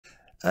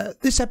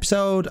This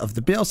episode of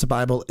the Bielsa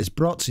Bible is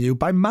brought to you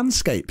by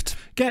Manscaped.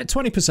 Get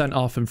 20%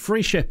 off and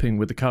free shipping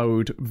with the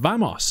code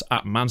VAMOS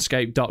at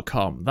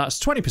manscaped.com. That's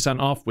 20%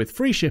 off with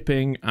free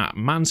shipping at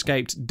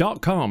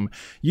manscaped.com.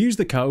 Use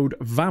the code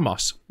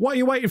VAMOS. What are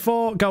you waiting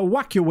for? Go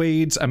whack your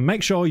weeds and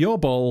make sure your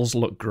balls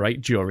look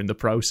great during the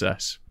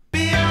process.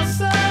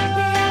 Bielsa,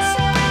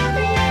 Bielsa,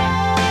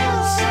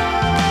 Bielsa.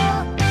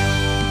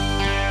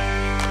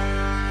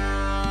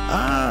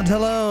 And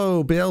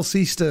hello,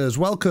 Bielsistas.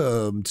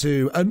 Welcome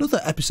to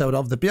another episode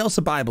of the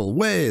Bielsa Bible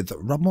with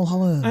Rob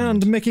Mulholland.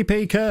 And Micky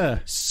P.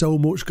 Kerr. So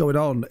much going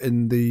on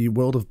in the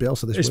world of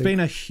Bielsa this week. It's been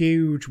a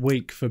huge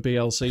week for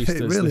Bielsistas.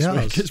 It really this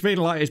has. week.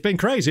 It's been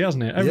crazy,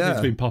 hasn't it?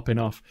 Everything's been popping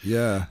off.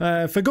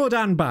 Yeah. For good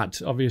and bad,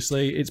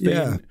 obviously. It's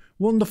been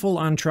wonderful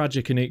and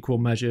tragic in equal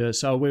measure.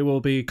 So we will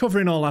be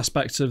covering all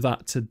aspects of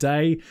that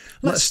today.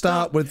 Let's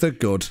start with the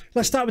good.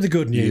 Let's start with the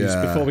good news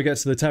before we get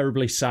to the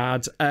terribly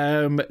sad.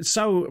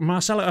 So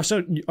Marcelo,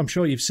 I'm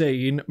sure you've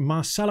seen,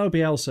 Marcelo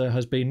Bielsa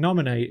has been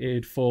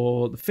nominated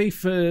for the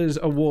FIFA's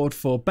award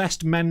for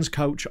Best Men's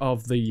Coach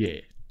of the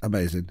Year.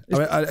 Amazing.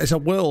 It's a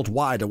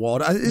worldwide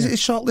award. Is it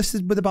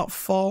shortlisted with about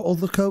 4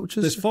 other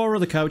coaches? There's 4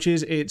 other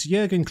coaches. It's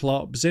Jurgen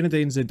Klopp,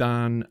 Zinedine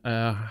Zidane,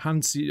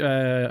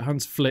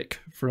 Hans Flick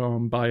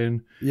from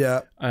Bayern.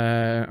 Yeah.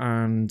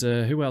 And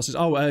who else is...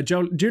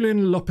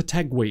 Julian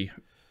Lopetegui.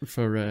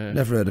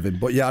 Never heard of him,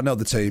 but I know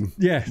the team.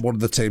 Yeah. One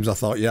of the teams I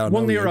thought, I know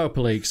won the you. Europa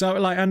League. So, do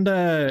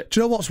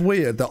you know what's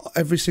weird? That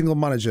every single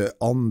manager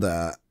on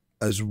there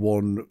has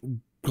won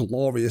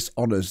glorious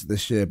honours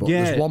this year, but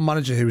there's one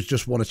manager who's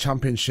just won a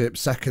championship,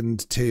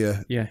 second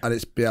tier, and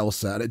it's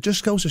Bielsa, and it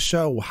just goes to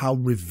show how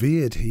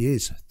revered he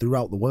is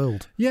throughout the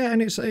world. Yeah,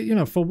 and it's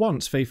for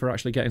once FIFA are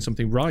actually getting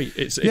something right.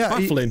 It's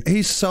baffling.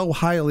 He's so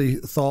highly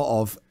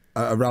thought of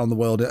around the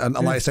world, and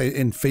like I say,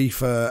 in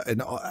FIFA,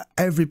 and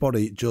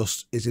everybody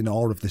just is in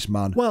awe of this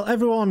man. Well,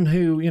 everyone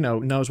who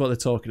knows what they're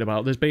talking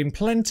about. There's been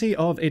plenty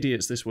of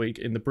idiots this week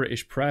in the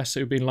British press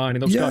who've been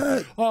lining up.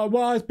 Going,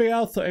 why is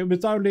Bielsa? It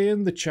was only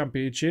in the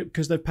Championship,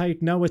 because they've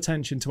paid no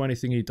attention to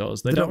anything he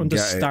does. They don't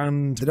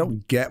understand. They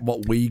don't get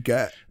what we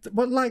get.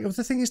 But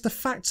the thing is, the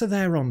facts are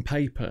there on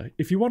paper.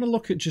 If you want to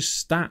look at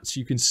just stats,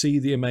 you can see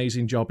the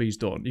amazing job he's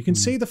done. You can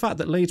see the fact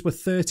that Leeds were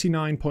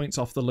 39 points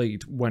off the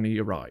lead when he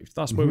arrived.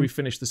 That's where we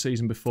finished the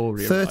season before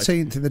he arrived.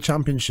 13th in the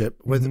Championship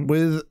with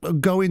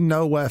going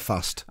nowhere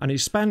fast. And he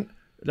spent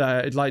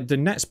the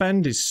net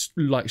spend is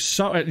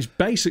it's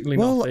basically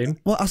nothing.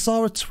 Well, I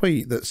saw a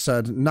tweet that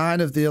said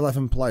 9 of the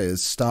 11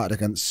 players started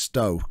against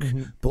Stoke,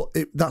 but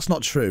that's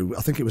not true.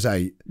 I think it was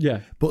 8.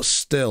 Yeah, but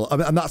still,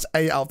 and that's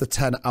 8 out of the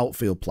 10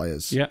 outfield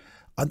players. Yeah,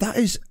 and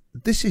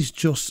this is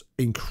just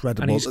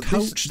incredible. And he's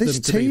coached this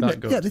them to team, be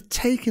that good. they're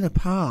taking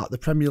apart the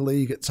Premier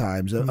League at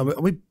times. And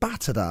we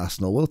battered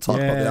Arsenal. We'll talk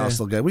about the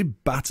Arsenal game. We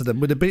battered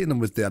them. We'd have beaten them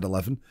with the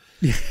 11.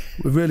 Yeah.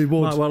 We really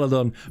would. Might well have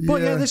done.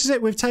 But this is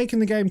it. We've taken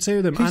the game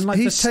to them.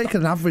 He's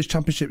taken an average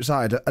Championship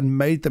side and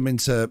made them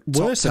into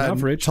worse top 10, than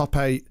average. Top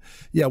 8.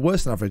 Yeah,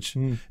 worse than average.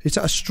 He's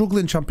a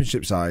struggling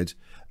Championship side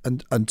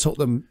and took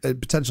them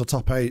potential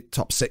top 8,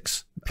 top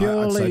 6.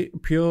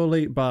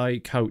 Purely by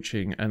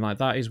coaching, and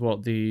that is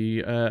what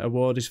the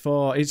award is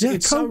for.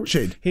 It's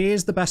coaching. He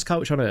is the best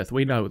coach on earth.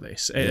 We know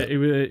this.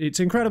 It's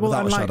incredible.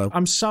 Without and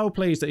I'm so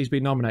pleased that he's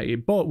been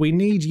nominated. But we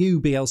need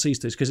you,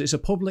 Bielsistas, because it's a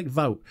public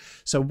vote.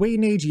 So we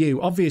need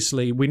you.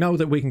 Obviously, we know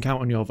that we can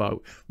count on your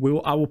vote.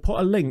 I will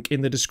put a link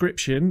in the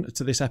description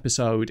to this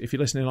episode. If you're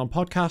listening on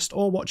podcast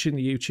or watching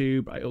the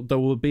YouTube, there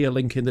will be a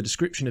link in the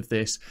description of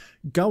this.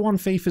 Go on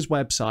FIFA's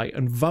website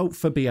and vote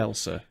for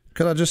Bielsa.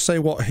 Can I just say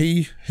what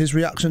his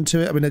reaction to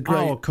it? I mean,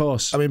 of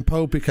course. I mean,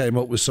 Pope came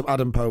up with some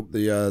Adam Pope,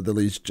 the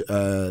Leeds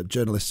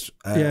journalist.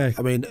 I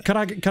mean, can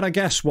I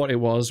guess what it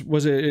was?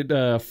 Was it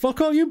 "fuck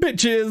all you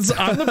bitches,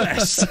 I'm the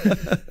best"?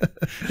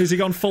 Has he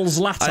gone full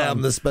Zlatan? I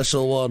am the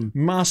special one.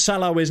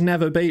 Marcelo is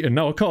never beaten.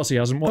 No, of course he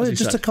hasn't. What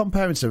just to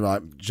compare him to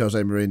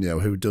Jose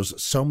Mourinho, who does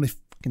so many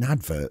fucking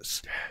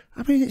adverts.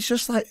 I mean, it's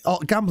just like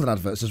gambling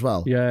adverts as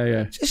well.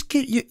 Yeah. Just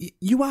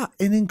you are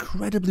an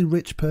incredibly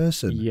rich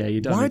person. Yeah, you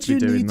don't. Why need to do you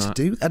be need doing to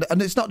do?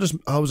 And it's not just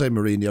Jose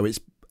Mourinho.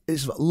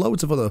 It's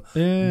loads of other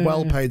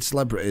well-paid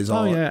celebrities.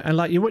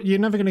 And you're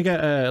never going to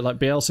get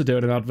Bielsa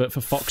doing an advert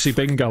for Foxy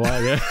Bingo,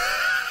 are you?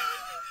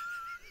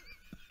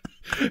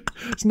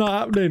 It's not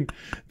happening.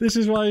 This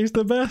is why he's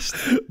the best.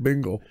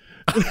 Bingo.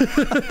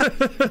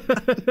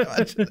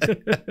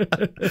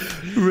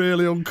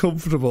 Really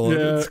uncomfortable.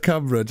 It's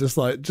camera just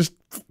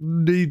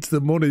needs the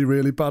money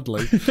really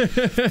badly.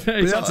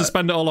 He's had to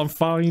spend it all on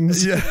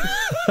fines. Yeah.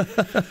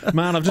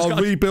 Man, I've just got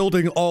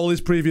rebuilding all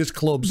his previous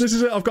clubs. This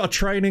is it. I've got a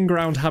training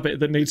ground habit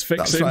that needs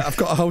fixing. That's right. I've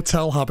got a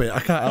hotel habit. I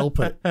can't help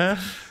it.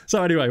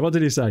 So anyway, what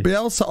did he say?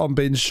 Bielsa on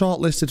being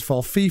shortlisted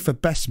for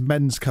FIFA Best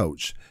Men's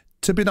Coach.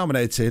 To be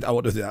nominated, I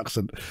won't do the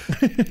accent.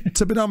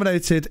 To be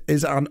nominated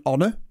is an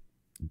honour. ...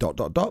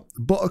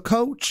 But a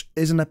coach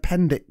is an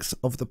appendix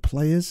of the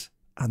players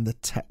and the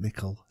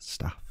technical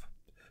staff.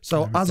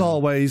 So, as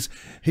always,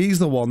 he's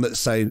the one that's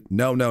saying,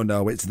 no,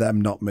 it's them,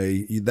 not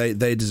me.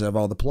 They deserve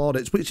all the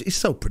plaudits, which is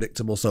so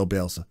predictable, so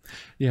Bielsa.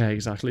 Yeah,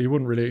 exactly. You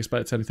wouldn't really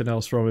expect anything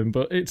else from him,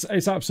 but it's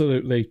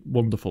absolutely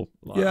wonderful.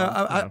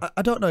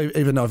 I don't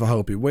even know if I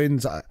hope he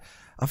wins. I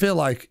feel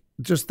like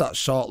just that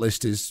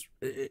shortlist is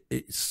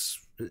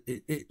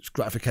it's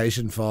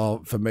gratification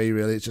for me,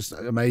 really. It's just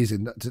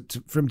amazing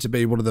for him to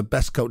be one of the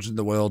best coaches in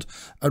the world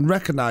and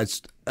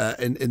recognised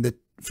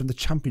from the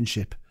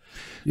Championship.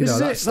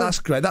 That's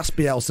great. That's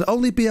Bielsa.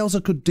 Only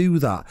Bielsa could do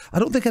that. I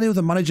don't think any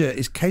other manager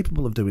is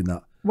capable of doing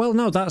that. Well,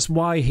 no, that's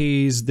why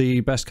he's the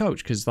best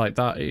coach, because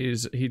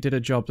he did a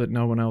job that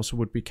no one else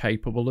would be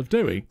capable of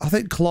doing. I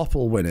think Klopp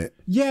will win it.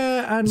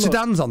 Yeah, and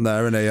Zidane's on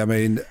there, isn't he? I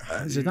mean,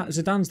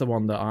 Zidane's the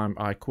one that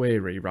I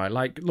query, right?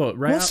 Like, look,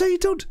 what's he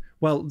done?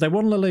 Well, they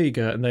won La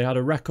Liga and they had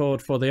a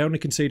record for they only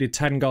conceded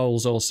 10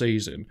 goals all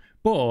season.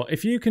 But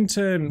if you can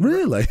turn...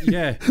 Really?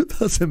 Yeah.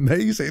 That's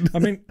amazing. I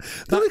mean...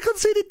 They only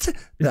conceded...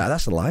 No,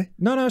 that's a lie.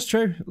 No, it's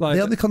true. Like,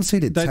 they only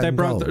conceded 10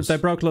 goals. They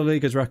broke La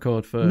Liga's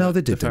record for No,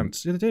 they didn't.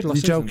 defense. Yeah, they did last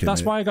You're season. joking,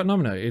 That's mate. why I got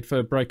nominated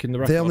for breaking the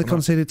record. They only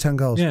conceded 10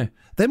 goals. Yeah.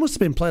 They must have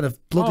been playing a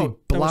bloody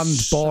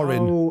bland,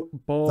 boring... So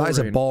boring. That is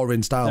a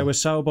boring style. They were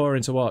so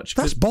boring to watch.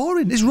 That's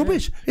boring. It's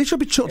rubbish. It should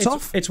be chucked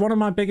off. It's one of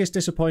my biggest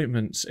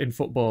disappointments in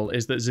football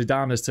is that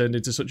Zidane has turned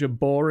into such a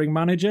boring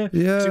manager.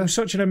 Yeah. He was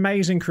such an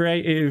amazing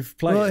creative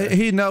player. Well,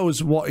 he knows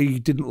what he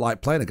didn't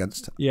like playing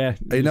against. Yeah.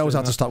 He knows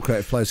how to stop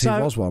creative players. He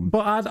was one.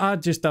 But I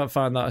just don't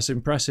find that as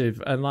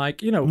impressive. And,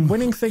 like,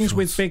 winning things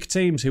with big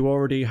teams who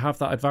already have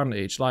that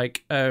advantage.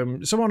 Like,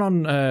 someone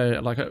on,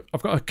 I've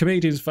got a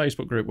comedians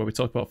Facebook group where we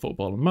talk about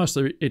football, and most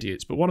of them are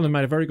idiots, but one of them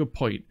made a very good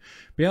point.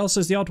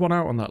 Bielsa's the odd one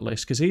out on that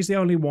list because he's the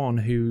only one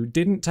who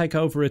didn't take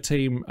over a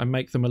team and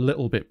make them a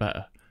little bit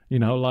better.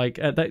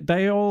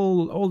 They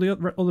all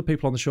the other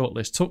people on the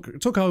shortlist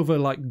took over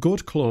like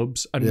good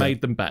clubs and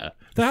made them better.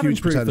 They have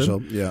improved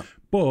them, yeah.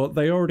 But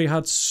they already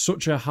had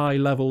such a high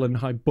level and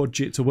high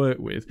budget to work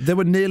with. They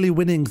were nearly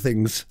winning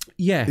things.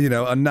 Yeah.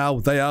 And now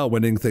they are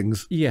winning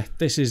things. Yeah,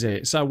 this is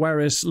it. So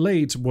whereas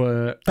Leeds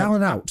were down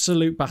and out,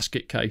 absolute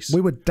basket case.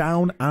 We were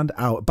down and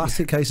out.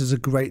 Basket case is a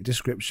great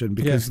description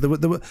because there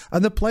were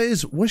and the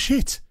players were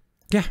shit.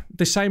 Yeah,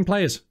 the same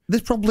players. They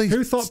probably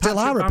who thought still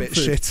Patrick are a bit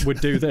Bamford shit. Would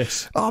do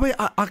this. I mean,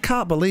 I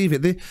can't believe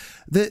it.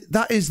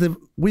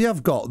 We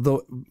have got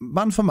the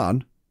man for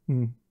man.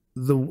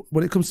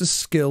 When it comes to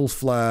skill,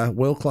 flair,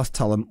 world-class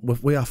talent,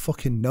 we are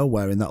fucking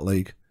nowhere in that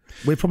league.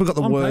 We've probably got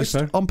the worst.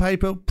 On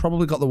paper,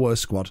 probably got the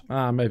worst squad.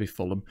 Maybe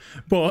Fulham.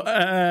 But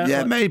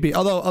yeah, maybe.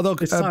 Although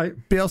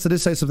Bielsa did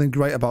say something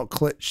great about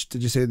Klitsch.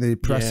 Did you see in the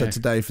presser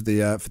today for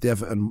the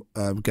Everton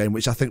game,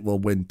 which I think will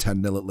win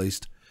 10-0 at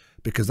least,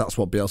 because that's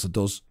what Bielsa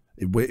does.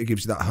 It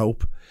gives you that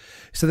hope.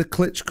 So the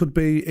Klitsch could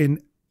be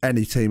in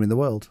any team in the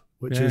world.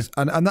 Which is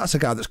and that's a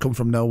guy that's come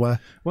from nowhere.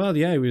 Well,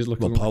 yeah, he was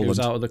looking like he was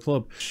out of the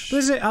club. But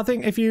is it? I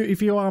think if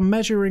you are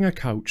measuring a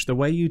coach, the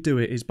way you do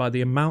it is by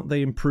the amount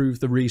they improve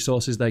the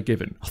resources they're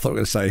given. I thought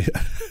we were going to say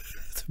a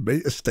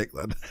meter stick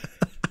then.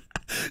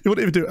 You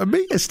wouldn't even do a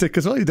meter stick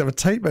as well. You'd have a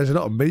tape measure,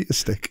 not a meter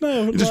stick.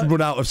 No, you'd just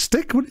run out of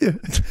stick, wouldn't you?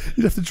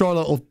 You'd have to draw a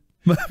little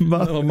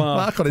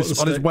mark on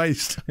his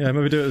waist. Yeah,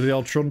 maybe do it with the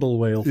old trundle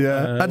wheel.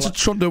 Yeah, and just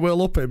trundle wheel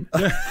up him.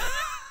 Yeah.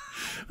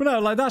 But no,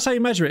 like that's how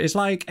you measure it. It's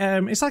like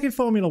in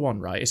Formula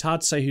One, right? It's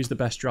hard to say who's the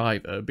best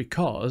driver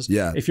because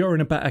if you're in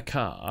a better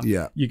car,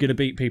 you're going to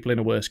beat people in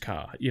a worse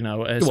car.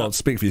 Well,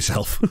 speak for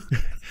yourself.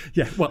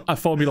 Yeah, well, a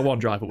Formula One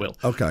driver will.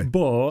 Okay.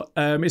 But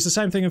it's the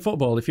same thing in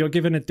football. If you're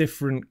given a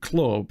different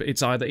club,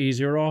 it's either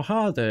easier or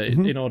harder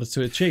in order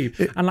to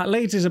achieve. And like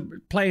Leeds is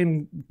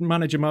playing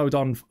manager mode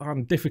on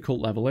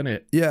difficult level, isn't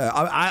it? Yeah,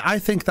 I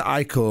think that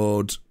I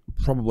could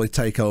probably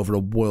take over a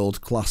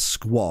world-class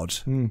squad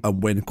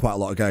and win quite a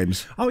lot of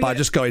games by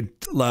just going,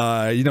 you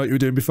know what you were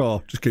doing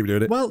before, just keep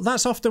doing it. Well,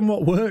 that's often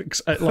what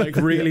works at like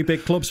really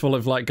big clubs full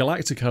of like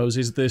Galacticos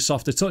is the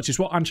softer touch. It's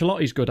what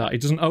Ancelotti's good at. He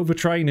doesn't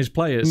overtrain his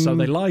players so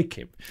they like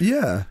him.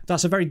 Yeah.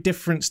 That's a very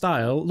different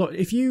style. Look,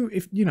 if you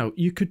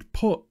could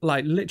put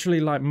like literally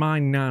like my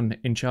nan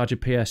in charge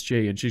of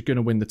PSG and she's going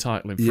to win the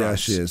title in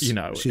France. Yeah,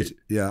 she is.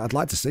 I'd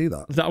like to see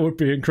that. That would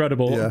be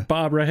incredible. Yeah.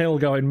 Barbara Hill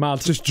going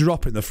mad. Just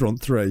dropping the front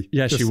three.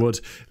 Yeah, she would.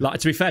 Like,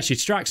 to be fair,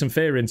 she'd strike some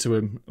fear into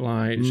him.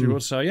 Like, she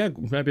would. So, yeah,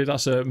 maybe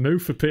that's a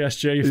move for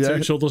PSG if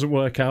Tuchel doesn't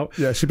work out.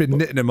 Yeah, she'd be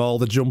knitting him all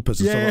the jumpers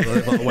and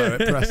stuff like where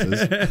it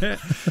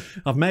presses.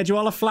 I've made you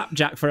all a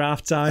flapjack for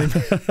half-time.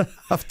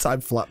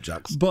 Half-time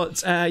flapjacks. But,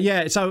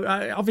 so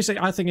obviously,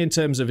 I think in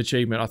terms of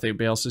achievement, I think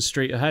Bielsa's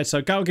street ahead. So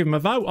go give him a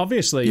vote,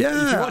 obviously.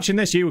 Yeah. If you're watching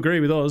this, you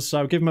agree with us.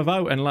 So give him a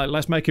vote and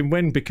let's make him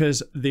win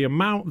because the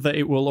amount that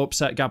it will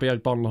upset Gabby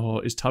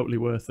Agbonlahor is totally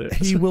worth it.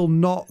 He will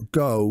not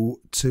go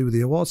to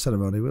the award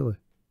ceremony, will he?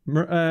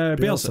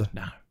 Bielsa?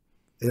 No.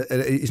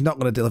 He's not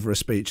going to deliver a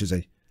speech, is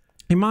he?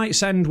 He might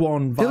send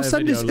one via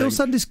He'll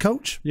send his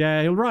coach.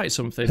 Yeah, he'll write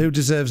something. Who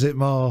deserves it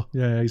more?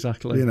 Yeah,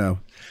 exactly.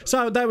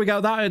 So there we go.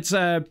 That is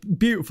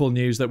beautiful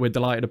news that we're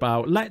delighted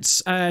about.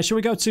 Let's, shall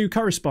we go to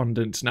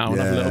correspondence now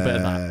and have a little bit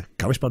of that?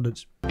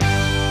 Correspondence.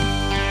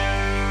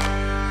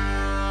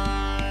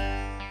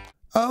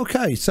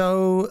 Okay,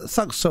 so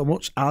thanks so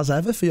much as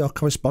ever for your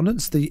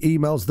correspondence, the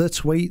emails, the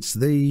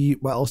tweets,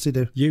 what else do you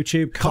do?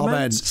 YouTube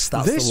comments.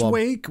 That's this the one.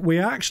 week we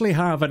actually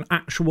have an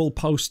actual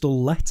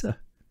postal letter.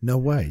 No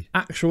way.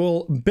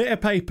 Actual bit of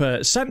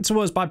paper sent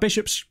to us by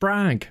Bishop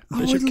Spragg.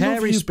 Bishop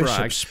Carey Bishop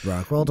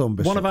Spragg. Well done,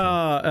 Bishop. One of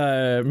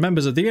our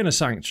members of the inner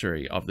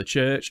sanctuary of the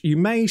church. You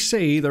may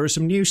see there are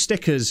some new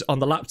stickers on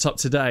the laptop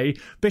today.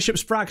 Bishop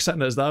Spragg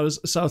sent us those,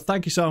 so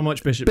thank you so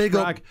much, Bishop Spragg. Big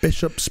up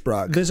Bishop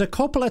Spragg. There's a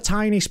couple of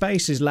tiny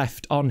spaces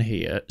left on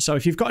here, so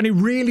if you've got any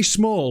really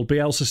small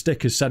Bielsa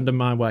stickers, send them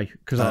my way,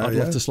 because I'd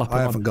love to slap them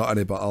on. I haven't got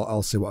any, but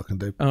I'll see what I can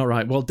do. All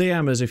right, well,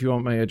 DM us if you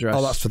want my address.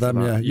 Oh, that's for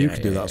them, yeah. You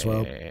can do that as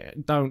well.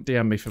 Don't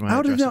DM me for my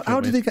How address.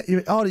 How did he get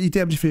you? Oh, he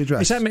DM'd you for your address?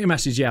 He sent me a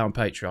message, on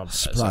Patreon.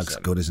 Spragg's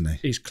good, isn't he?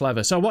 He's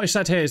clever. So what he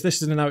said here is,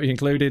 this is the note he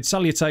included.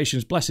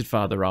 Salutations, Blessed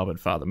Father Rob and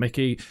Father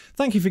Micky.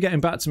 Thank you for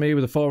getting back to me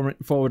with a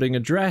forwarding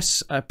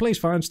address. Please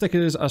find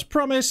stickers as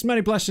promised.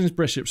 Many blessings,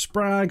 Bishop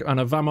Spragg, and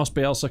a Vamos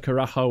Bielsa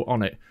Carajo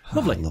on it.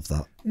 Lovely. I love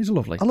that. He's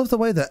lovely. I love the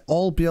way that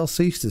all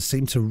Bielsistas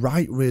seem to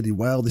write really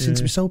well. They seem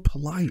to be so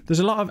polite. There's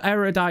a lot of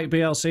erudite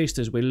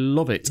Bielsistas. We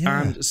love it.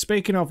 Yeah. And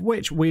speaking of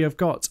which, we have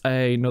got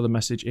another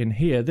message in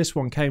here. This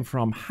one came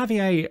from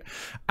Javier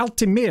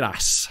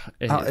Altimiras.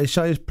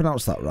 Shall I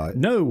pronounce that right?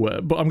 No,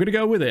 but I'm going to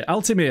go with it.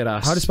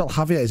 Altimiras. How do you spell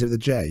Javier? Is it with a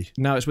J?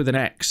 No, it's with an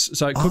X.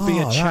 So it could be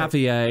a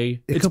Xavier.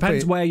 It It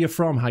depends where you're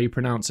from, how you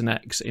pronounce an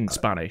X in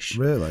Spanish.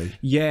 Really?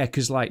 Yeah,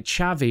 because like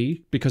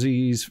Xavi, because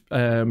he's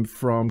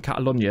from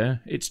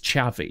Catalonia, it's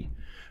Xavi.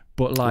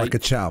 But like a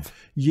chav.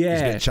 Yeah,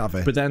 He's a bit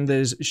chavvy. but then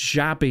there's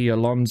Xabi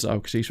Alonso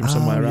because he's from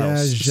somewhere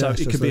else. So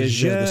it could be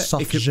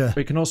a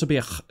it can also be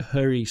a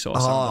Hurries or something,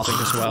 I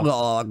think, as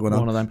well.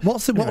 One of them.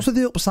 What's with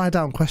the upside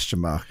down question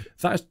mark?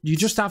 You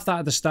just have that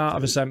at the start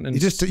of a sentence.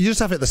 You just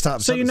have it at the start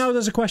of a so sentence. you know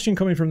there's a question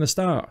coming from the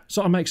start.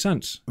 Sort of makes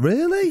sense.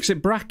 Really? Because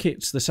it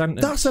brackets the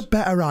sentence. That's a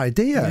better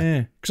idea.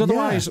 Yeah. Because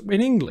otherwise,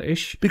 in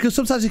English... Because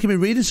sometimes you can be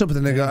reading something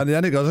and at the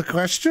end it goes, a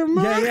question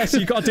mark? Yeah, so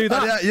you've got to do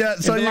that. Yeah,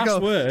 so in the you last go...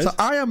 word. So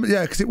I am...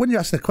 Yeah, because when you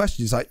ask the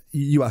question, it's like,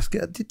 you ask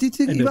it... Do you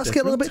think you ask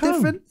it a little bit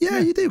different? Yeah,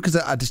 you do, because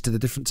I just did a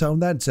different tone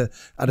then.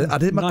 I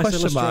did my Nice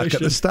question mark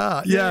at the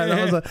start.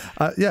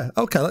 Yeah,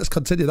 okay, let's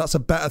continue. That's a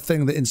better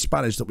thing in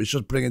Spanish that we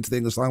should bring into the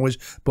English language,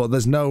 but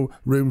there's no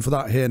room for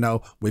that here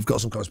now. We've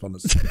got some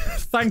correspondence.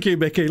 Thank you,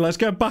 Micky. Let's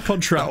get back on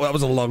track. That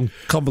was a long,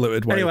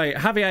 convoluted way. Anyway,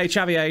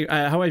 Xavier,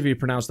 however you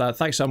pronounce that,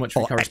 thanks so much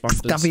for your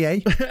correspondence.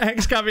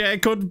 Xavier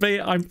could be,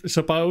 I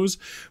suppose.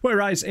 What it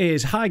writes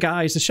is, hi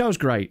guys, the show's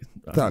great.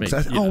 Thanks.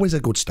 That's always a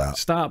good start.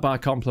 Start by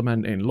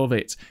complimenting. Love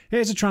it.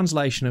 Here's a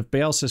translation of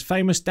Bielsa's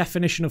famous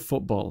definition of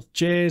football.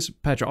 Cheers,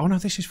 Pedro. Oh no,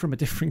 this is from a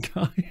different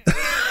guy.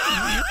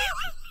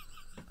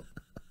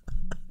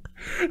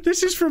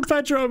 This is from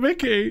Pedro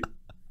Micky.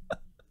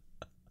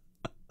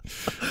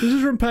 This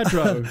is from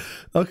Pedro.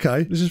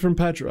 Okay. This is from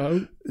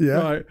Pedro. Yeah.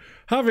 Right.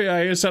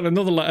 Javier has sent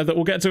another letter that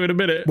we'll get to in a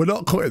minute. We're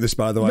not cutting this,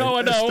 by the way. No,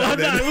 I know.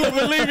 Look,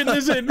 we're leaving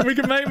this in. We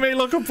can make me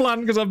look a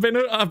plan because I've been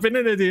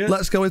an idiot.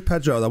 Let's go with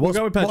Pedro then. We'll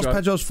go with Pedro. What's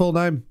Pedro's full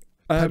name?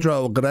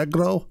 Pedro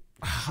Gregro?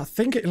 I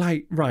think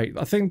I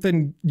think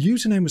the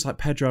username was like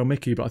Pedro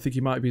Micky, but I think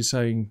he might be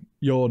saying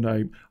your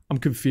name. I'm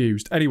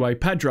confused. Anyway,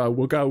 Pedro,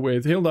 we'll go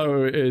with. He'll know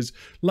who it is.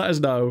 Let us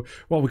know.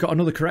 Well, we've got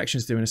another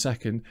corrections to do in a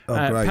second.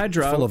 Oh, great.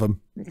 Pedro, full of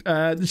them.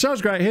 The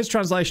show's great. Here's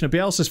translation of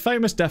Bielsa's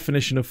famous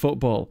definition of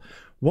football.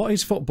 What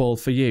is football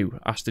for you?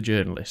 Asked the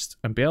journalist.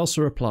 And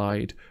Bielsa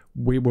replied,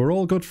 we were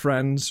all good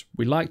friends.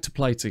 We liked to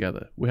play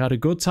together. We had a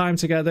good time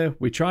together.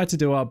 We tried to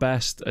do our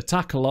best,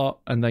 attack a lot,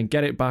 and then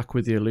get it back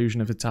with the illusion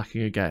of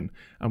attacking again.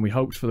 And we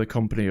hoped for the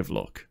company of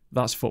luck.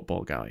 That's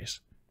football, guys.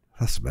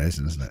 That's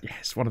amazing, isn't it?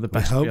 Yes, one of the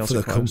best. We hope for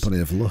the company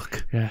of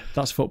luck. Yeah,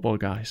 that's football,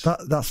 guys.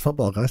 That's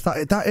football, guys.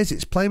 That is.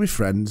 It's playing with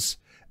friends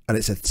and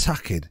it's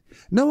attacking.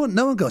 No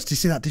one goes. Do you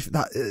see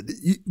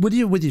that? When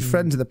you're with your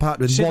friends in the park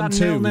doing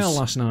 1-2s? 0-0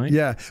 last night.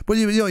 Yeah, but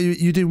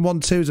you do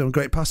 1-2s on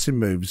great passing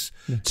moves,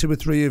 2 or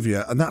 3 of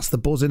you, and that's the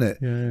buzz,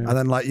 innit? Yeah. And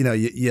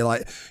then you're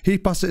like, he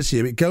passes it to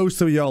you, it goes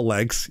through your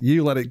legs,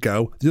 you let it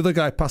go, the other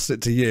guy passes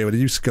it to you, and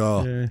you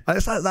score. Yeah.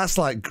 It's like, that's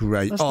like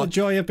great. That's the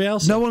joy of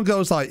Bielsa. No one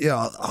goes like,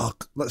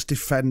 let's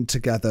defend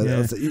together.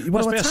 Yeah. You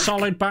must be a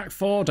solid back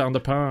four down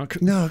the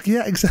park. No,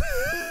 yeah, exactly.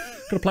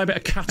 Got to play a bit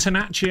of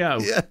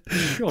Catenaccio.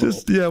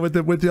 Yeah,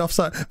 with the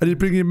offside, and you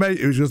bring your mate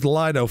who's just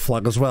lino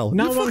flag as well.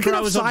 No you're one fucking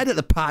grows offside at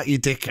the park, you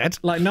dickhead.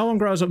 Like no one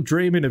grows up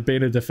dreaming of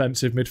being a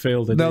defensive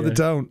midfielder. No, they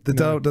don't. They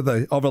don't, do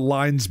they? Or a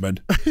linesman.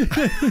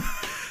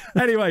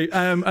 Anyway,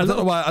 I don't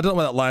know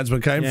where that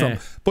linesman came from,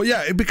 but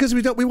yeah, because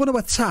we want to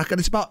attack, and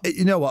it's about,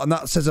 you know what, and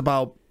that says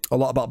about a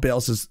lot about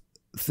Bielsa's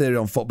theory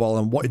on football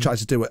and what he tries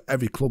to do at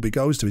every club he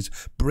goes to is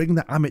bring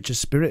the amateur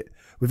spirit.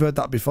 We've heard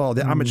that before.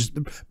 The amateurs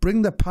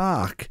bring the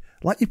park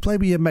like you play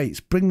with your mates.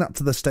 Bring that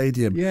to the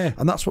stadium. Yeah.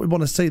 And that's what we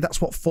want to see.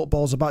 That's what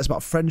football's about. It's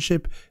about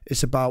friendship.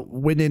 It's about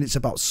winning. It's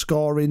about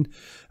scoring.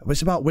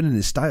 It's about winning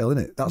in style,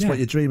 isn't it? That's what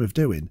you dream of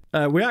doing.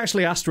 We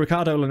actually asked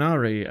Ricardo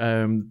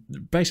Lunari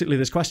basically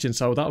this question,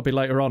 so that'll be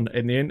later on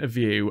in the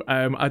interview.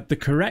 The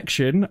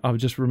correction, I've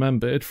just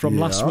remembered, from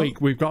last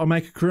week, we've got to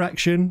make a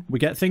correction. We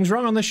get things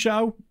wrong on this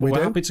show.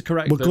 We're happy to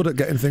correct them. We're good at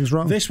getting things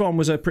wrong. This one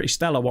was a pretty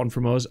stellar one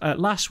from us.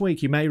 Last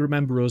week, you may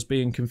remember us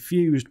being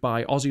confused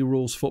by Aussie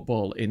rules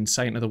football in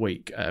Saint of the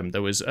Week.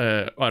 There was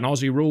an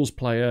Aussie rules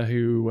player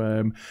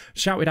who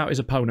shouted out his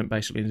opponent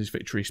basically in his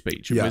victory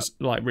speech. It was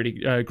like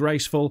really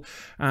graceful.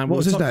 And what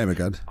was his name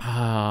again?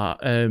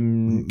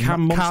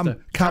 Cam Munster.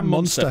 Cam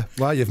Munster.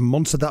 Well, you've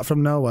munstered that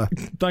from nowhere.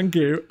 Thank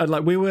you. And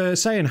like we were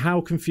saying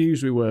how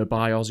confused we were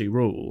by Aussie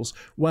rules.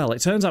 Well, it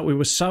turns out we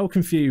were so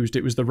confused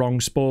it was the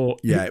wrong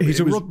sport. Yeah, he's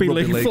a rugby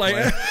league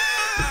player.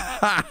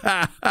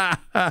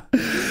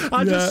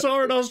 I just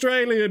saw an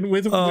Australian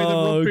with a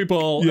rugby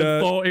ball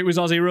and thought it was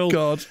Aussie rules.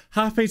 God.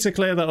 Happy to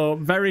clear that up.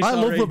 Very sorry.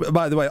 I love rugby.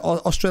 By the way,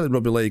 Australian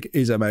rugby league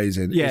is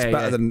amazing. It's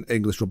better than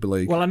English rugby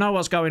league. Well, I know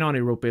what's going on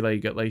in rugby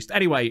league at least.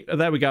 Anyway,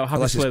 there we go. Happy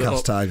Unless to clear it's that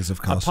Cast up. Tigers,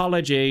 of course.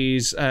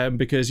 Apologies,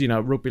 because, you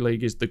know, rugby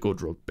league is the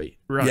good rugby.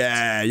 Right.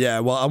 Yeah.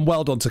 Well, and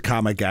well done to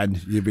Cam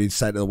again. You've been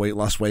Saint of the Week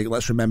last week.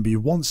 Let's remember you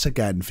once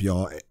again for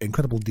your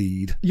incredible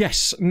deed.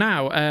 Yes.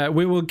 Now,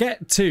 we will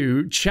get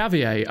to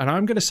Xavier, and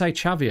I'm going to say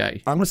Xavier.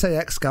 I'm going to say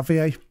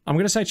Xavier. I'm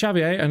going to say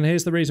Xavier, and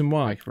here's the reason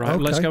why. Right,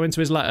 Okay. Let's go into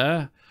his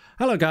letter.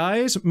 Hello,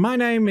 guys. My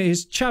name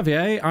is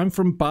Xavier. I'm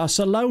from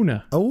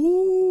Barcelona.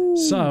 Oh.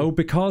 So,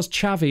 because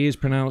Xavi is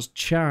pronounced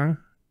Cha,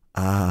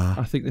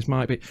 I think this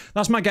might be.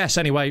 That's my guess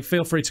anyway.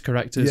 Feel free to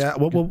correct us. Yeah,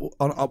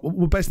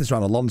 we're basing this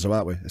around Alonso,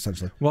 aren't we,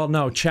 essentially? Well,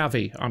 no,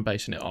 Xavi I'm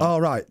basing it on. Oh,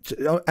 right.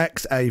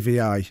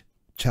 Xavi.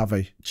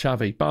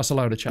 Xavi.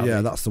 Barcelona Xavi.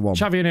 Yeah, that's the one.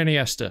 Xavi and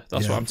Iniesta.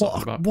 That's what I'm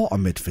talking about. What a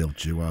midfield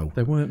duo.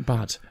 They weren't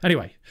bad.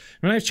 Anyway,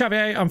 my name's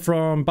Xavier. I'm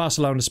from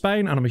Barcelona,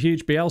 Spain, and I'm a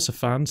huge Bielsa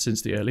fan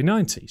since the early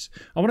 90s.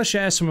 I want to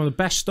share some of the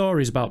best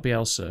stories about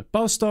Bielsa.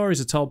 Both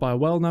stories are told by a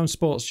well-known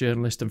sports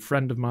journalist and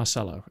friend of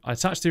Marcelo. I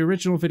attached the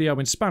original video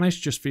in Spanish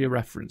just for your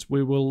reference.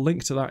 We will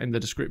link to that in the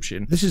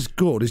description. This is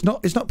good. It's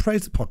not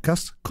praised the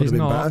podcast. Could have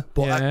been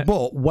better.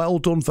 But well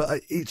done for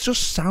it.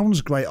 Just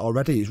sounds great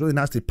already. It's really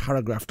nicely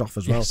paragraphed off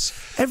as well.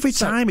 Yes. Every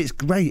time it's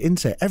great,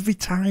 isn't it? Every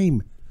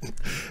time.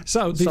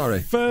 So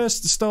the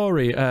first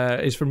story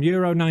is from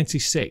Euro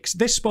 96.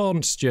 This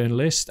sports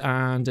journalist,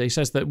 and he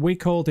says that we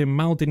called him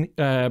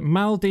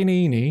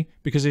Maldini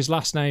because his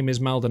last name is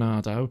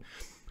Maldonado,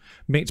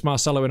 meets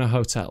Marcelo in a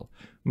hotel.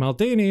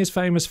 Maldini is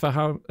famous for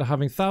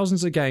having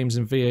thousands of games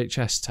and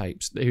VHS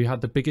tapes. He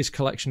had the biggest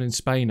collection in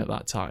Spain at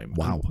that time.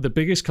 Wow. The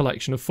biggest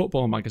collection of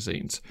football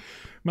magazines.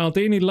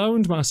 Maldini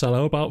loaned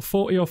Marcelo about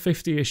 40 or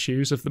 50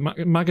 issues of the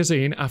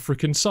magazine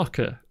African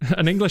Soccer,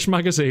 an English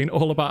magazine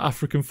all about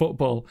African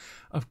football.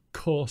 Of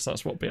course,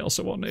 that's what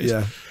Bielsa wanted.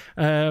 Yeah.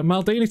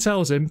 Maldini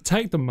tells him,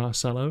 take them,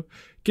 Marcelo.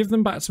 Give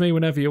them back to me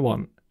whenever you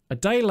want. A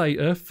day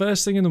later,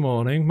 first thing in the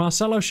morning,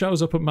 Marcelo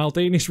shows up at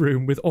Maldini's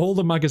room with all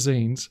the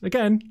magazines.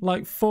 Again,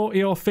 like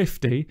 40 or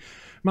 50.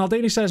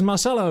 Maldini says,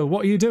 Marcelo,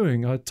 what are you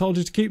doing? I told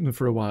you to keep them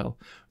for a while.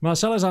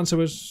 Marcelo's answer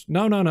was,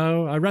 no.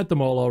 I read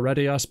them all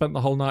already. I spent the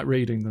whole night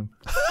reading them.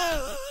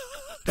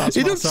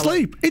 He doesn't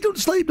sleep. He doesn't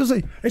sleep, does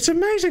he? It's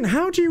amazing.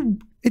 How do you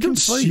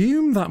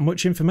consume that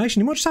much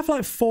information? He must have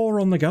like 4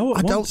 on the go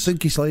at once. I don't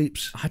think he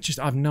sleeps.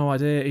 I've no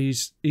idea.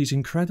 He's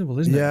incredible,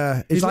 isn't he?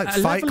 Yeah, he's like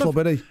Fight Club,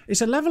 isn't he?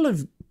 It's a level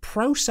of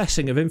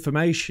processing of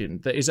information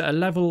that is at a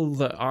level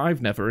that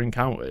I've never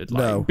encountered.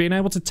 Like being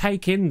able to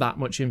take in that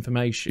much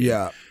information.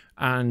 Yeah.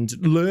 And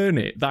learn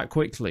it that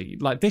quickly.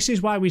 Like, this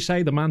is why we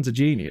say the man's a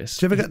genius.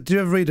 Do you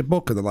ever read a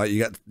book and then like you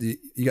get to the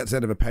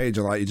end of a page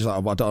and like you just like,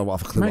 I don't know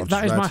what I've clue. Mate,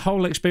 that is my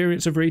whole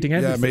experience of reading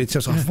everything. Yeah, me too.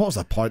 So what's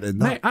the point in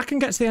that? Mate, I can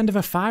get to the end of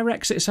a fire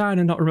exit sign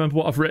and not remember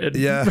what I've written.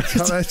 Yeah.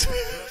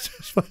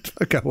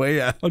 Fuck away,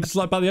 yeah. I'm just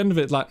like, by the end of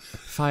it, like,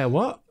 fire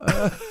what?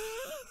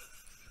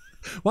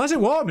 Why is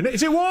it warm in it?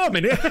 Is it warm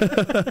in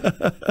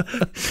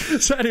it?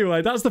 So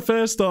anyway, that's the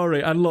first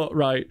story. And look,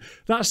 right,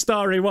 that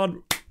story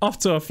one off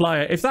to a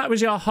flyer. If that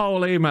was your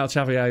whole email,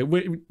 Xavier,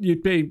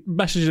 you'd be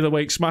message of the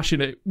week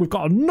smashing it. We've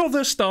got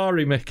another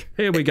story, Mick.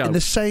 Here we go. In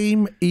the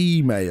same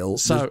email,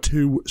 there's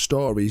 2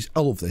 stories.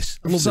 I love this.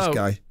 I love this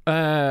guy.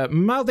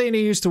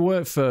 Maldini used to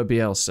work for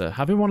Bielsa.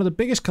 Having one of the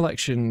biggest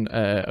collection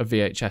of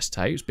VHS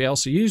tapes,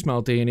 Bielsa used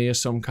Maldini as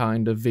some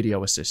kind of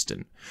video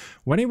assistant.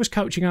 When he was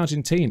coaching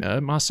Argentina,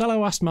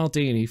 Marcelo asked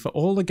Maldini for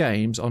all the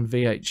games on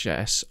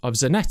VHS of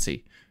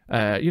Zanetti.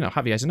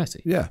 Javier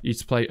Zanetti. Yeah. Used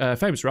to play,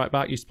 famous right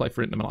back, used to play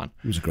for Inter Milan.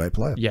 He was a great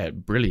player. Yeah,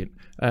 brilliant.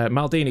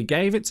 Maldini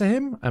gave it to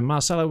him, and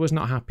Marcelo was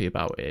not happy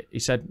about it. He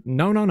said,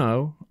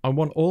 no, I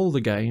want all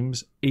the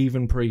games,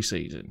 even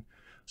pre-season.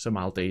 So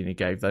Maldini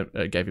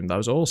gave him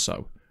those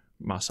also.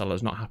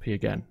 Marcelo's not happy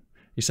again.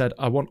 He said,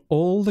 I want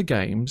all the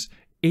games,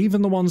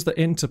 even the ones that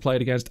Inter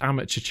played against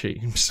amateur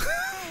teams.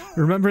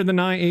 Remember in the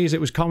 90s,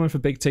 it was common for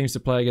big teams to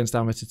play against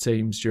amateur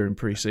teams during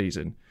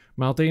pre-season.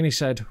 Maldini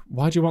said,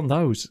 why do you want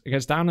those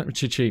against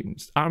amateur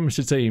teams?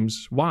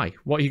 Why?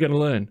 What are you going to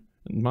learn?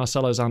 And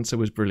Marcelo's answer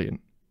was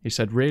brilliant. He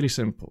said, really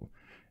simple.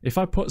 If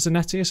I put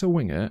Zanetti as a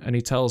winger and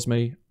he tells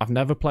me I've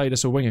never played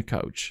as a winger,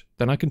 coach,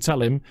 then I can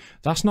tell him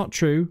that's not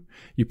true.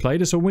 You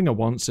played as a winger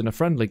once in a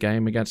friendly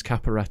game against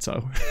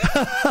Caporetto.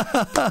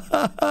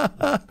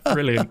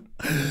 Brilliant.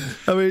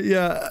 I mean,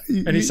 yeah,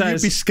 and he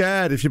says, you'd be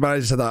scared if your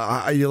manager said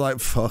that. You're like,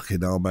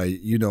 fucking hell, mate.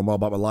 You know more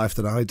about my life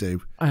than I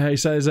do. He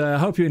says,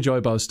 hope you enjoy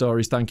both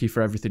stories. Thank you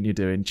for everything you're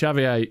doing.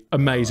 Xavier,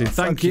 amazing.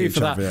 Thank you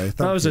for Xavier. that.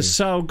 Those are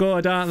so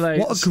good, aren't they?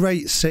 What a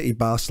great city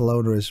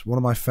Barcelona is. One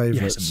of my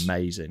favourites. Yes,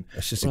 amazing.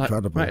 It's just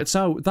incredible. Right,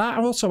 so that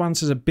also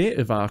answers a bit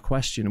of our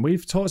question.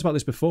 We've talked about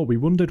this before. We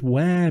wondered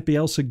where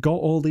Bielsa got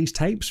all these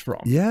tapes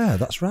from. Yeah,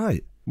 that's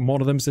right.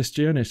 One of them's this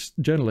journalist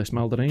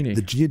Maldonini.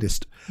 The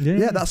journalist.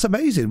 Yeah, that's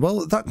amazing.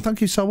 Well,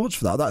 thank you so much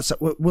for that.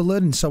 We're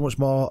learning so much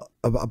more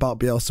about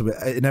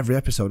Bielsa in every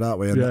episode, aren't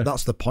we? And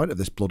that's the point of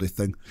this bloody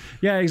thing.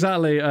 Yeah,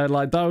 exactly.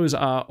 Like, those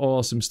are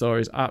awesome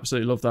stories.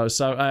 Absolutely love those.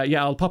 So,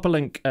 I'll pop a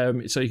link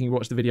so you can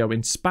watch the video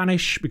in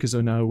Spanish, because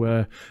I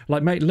know,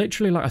 mate,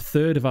 literally like a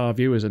third of our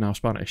viewers are now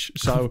Spanish.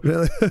 So,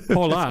 really?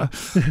 Hola.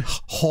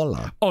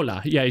 Hola.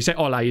 Hola. Yeah, you say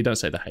hola, you don't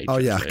say the H. Oh,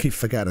 yeah, I keep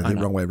forgetting the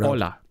wrong way around.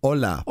 Hola.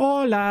 Hola.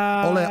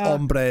 Hola. Ole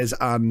hombres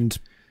and...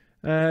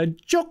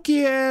 Yo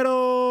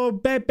quiero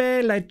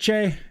bebe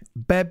leche.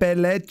 Bebe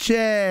leche.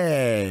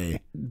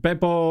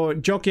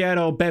 Yo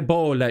quiero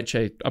bebo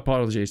leche.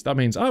 Apologies. That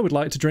means I would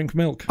like to drink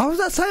milk. I was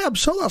about to say, I'm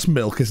sure that's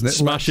milk, isn't it?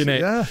 Smashing it.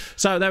 Yeah.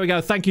 So there we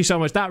go. Thank you so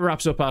much. That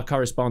wraps up our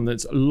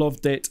correspondence.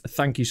 Loved it.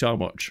 Thank you so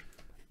much.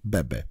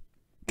 Bebe.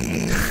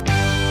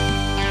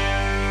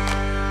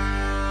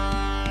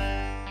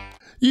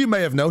 You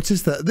may have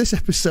noticed that this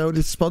episode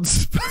is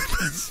sponsored by...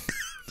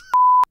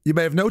 You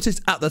may have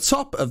noticed at the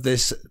top of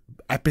this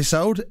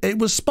episode, it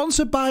was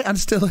sponsored by, and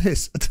still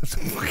is.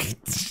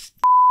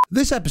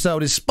 This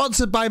episode is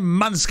sponsored by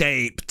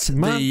Manscaped.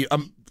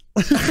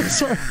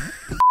 Sorry.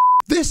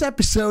 This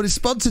episode is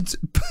sponsored...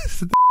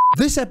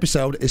 This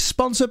episode is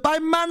sponsored by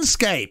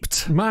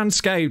Manscaped.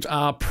 Manscaped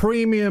are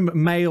premium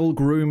male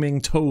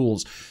grooming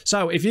tools.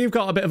 So if you've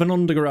got a bit of an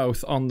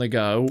undergrowth on the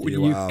go,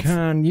 you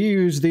can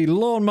use the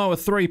Lawnmower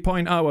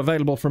 3.0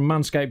 available from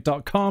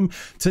manscaped.com.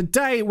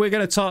 Today, we're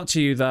going to talk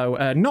to you,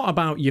 though, not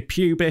about your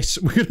pubis.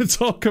 We're going to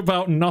talk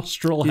about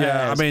nostril hairs.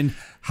 Yeah, I mean,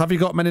 have you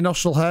got many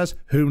nostril hairs?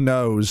 Who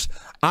knows?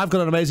 I've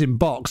got an amazing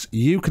box.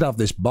 You could have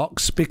this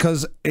box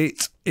because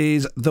it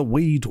is the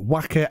Weed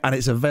Whacker and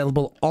it's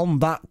available on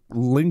that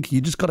link. You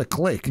just got to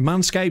click.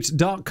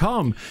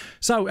 Manscaped.com.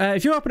 So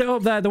if you open it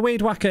up there, the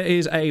Weed Whacker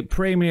is a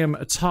premium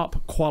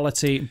top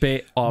quality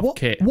bit of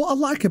kit. What I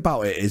like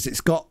about it is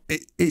it's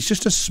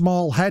just a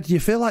small head.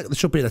 You feel like there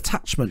should be an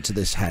attachment to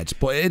this head,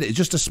 but it's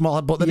just a small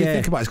head. But then you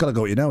think about it, it's got to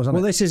go up your nose, hasn't it?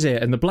 Well, this is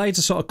it. And the blades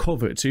are sort of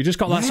covered. So you just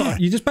got that sort of,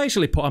 you just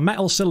basically put a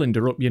metal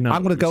cylinder up your nose.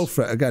 I'm going to go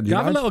for it again.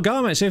 Have a little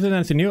go, mate. See if there's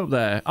anything new up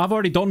there. I've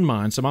already done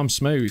mine, so I'm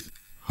smooth.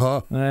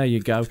 Huh? There you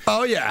go.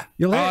 Oh, yeah.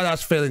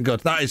 That's feeling good.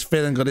 That is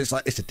feeling good. It's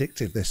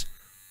addictive, this.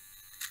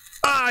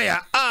 Oh, yeah.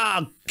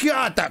 Oh,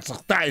 God,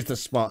 that is the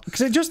spot. Because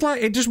it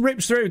just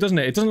rips through, doesn't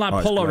it? It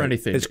doesn't pull or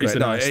anything. It's great.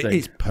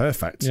 It's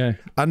perfect. Yeah.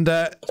 And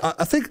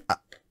I think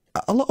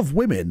a lot of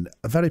women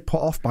are very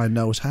put off by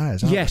nose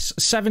hairs. Yes,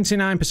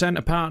 79%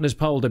 of partners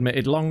polled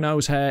admitted long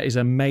nose hair is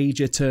a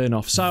major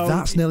turn-off. So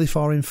that's nearly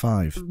 4 in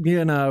 5.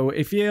 You know,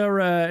 if you're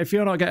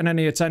not getting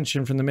any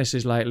attention from the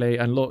missus lately,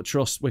 and look,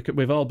 trust,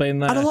 we've all been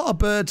there. And a lot of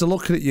birds are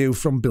looking at you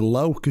from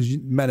below because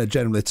men are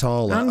generally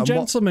taller. And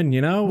gentlemen,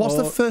 you know. What's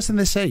the first thing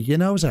they say? Your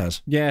nose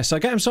hairs. Yeah, so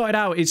get them sorted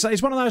out. It's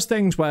one of those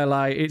things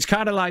where it's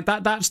kind of like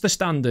that. That's the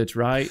standard,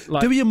 right?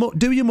 Like,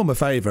 do your mum a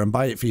favour and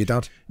buy it for your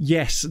dad.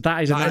 Yes,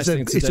 that is a nice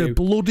thing to do. It's a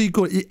bloody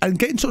good. And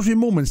get in touch with your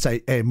mum and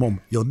say, "Hey,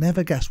 mum, you'll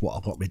never guess what I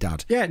got my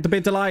dad." Yeah, they'll be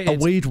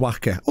delighted. A Weed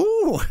Whacker.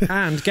 Ooh.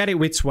 And get it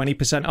with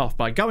 20% off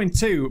by going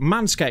to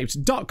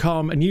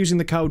manscaped.com and using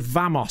the code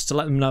VAMOS to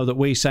let them know that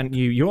we sent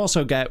you. You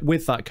also get,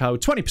 with that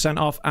code, 20%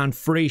 off and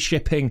free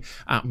shipping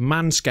at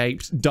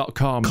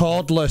manscaped.com.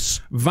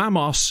 Cordless.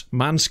 VAMOS,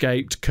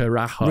 Manscaped,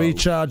 Carajo.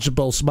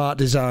 Rechargeable, smart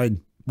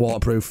design,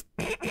 waterproof.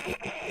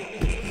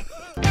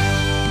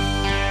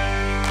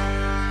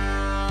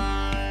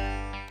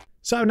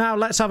 So now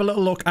let's have a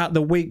little look at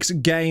the week's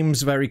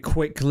games very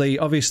quickly.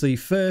 Obviously,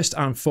 first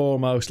and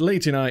foremost,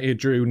 Leeds United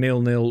drew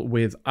 0-0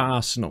 with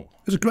Arsenal.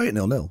 It was a great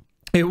 0-0.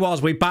 It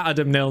was. We battered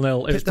them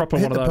 0-0. It was proper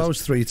one of those. Hit the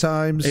post 3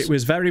 times. It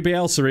was very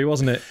Bielsa-y,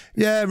 wasn't it?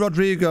 Yeah,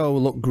 Rodrigo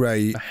looked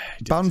great.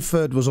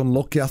 Bamford was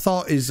unlucky. I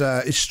thought his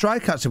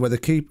strike actually, where the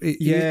keeper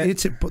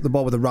put the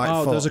ball with the right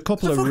foot. Oh, there's a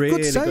couple of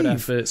really good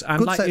efforts.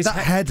 And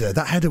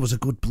that header was a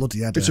good bloody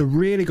header. It's a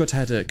really good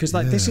header because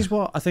this is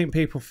what I think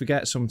people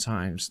forget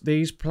sometimes.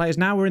 These players,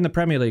 now we're in the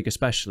Premier League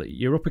especially,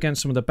 you're up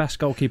against some of the best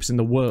goalkeepers in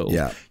the world.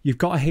 Yeah. You've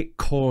got to hit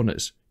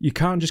corners. you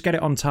can't just get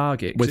it on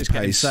target because it's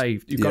getting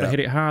saved. You've got to hit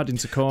it hard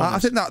into corners. I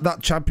think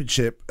that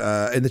championship,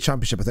 in the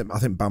championship, I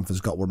think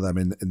Bamford's got one of them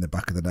in the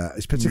back of the net.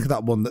 It's particularly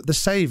that one, the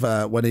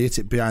saver when he hit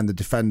it behind the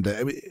defender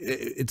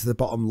into the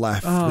bottom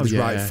left with his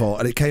right foot,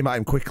 and it came at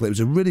him quickly. It was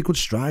a really good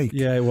strike.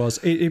 Yeah, it was.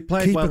 He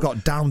played Keeper well.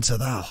 got down to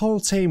that. The whole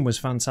team was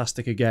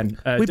fantastic again.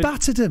 We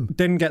battered him.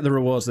 Didn't get the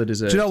rewards they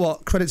deserved. Do you know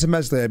what? Credit to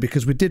Meslier,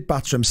 because we did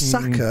batter him.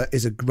 Saka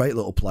is a great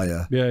little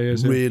player. Yeah, he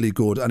is. Really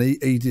good. And he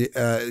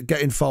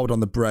getting forward on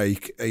the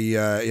break, he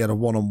had a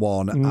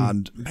one-on-one,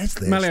 and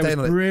Meslier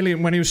was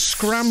brilliant when he was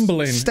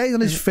scrambling. Staying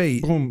on his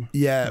feet. Boom.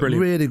 Yeah,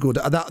 Brilliant. really good.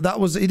 That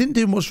was, he didn't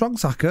do much wrong,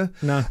 Saka.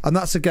 No. And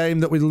that's a game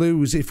that we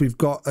lose if we've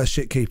got a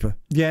shit keeper.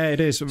 Yeah, it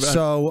is.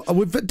 So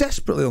we're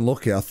desperately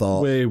unlucky, I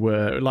thought. We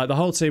were. Like, the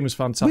whole team was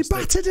fantastic. We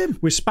battered him.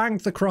 We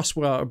spanked the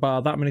crossbar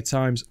that many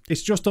times.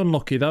 It's just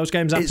unlucky. Those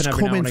games happen every now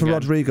and again. It's coming for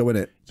Rodrigo,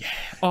 isn't it? Yeah.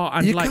 Oh,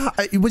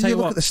 and when you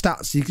look at the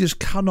stats, you just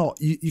cannot.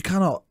 You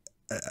cannot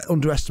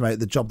underestimate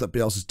the job that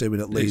Bielsa's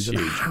doing at Leeds and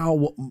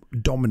how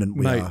dominant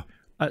we are.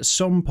 At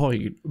some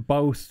point,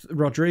 both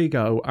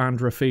Rodrigo and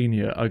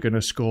Rafinha are going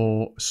to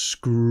score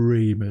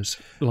screamers.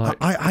 Like,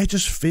 I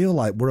just feel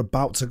like we're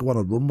about to go on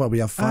a run where we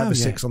have 5 or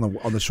 6 on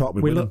the trot.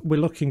 We're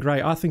looking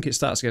great. I think it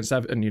starts against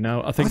Everton. You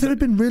know, I think they've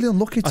been really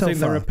unlucky. I think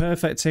they're a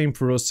perfect team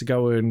for us to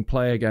go and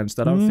play against.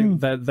 I don't think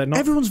they're not.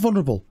 Everyone's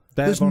vulnerable.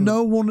 There's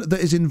no one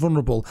that is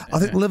invulnerable. I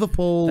think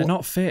Liverpool. They're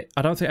not fit.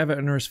 I don't think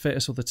Everton are as fit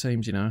as other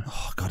teams. You know.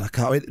 Oh God, I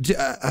can't wait.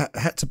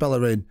 Hector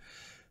Bellerin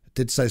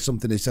did say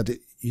something. He said,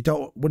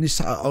 when you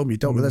sat at home, you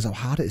don't realise how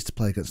hard it is to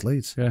play against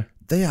Leeds. Yeah.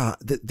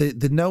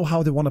 They know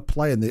how they want to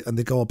play and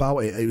they go about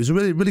it. It was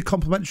really, really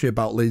complimentary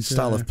about Leeds'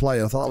 style of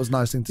play. I thought that was a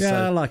nice thing to say.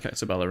 Yeah, I like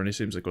Hector Bellerin. He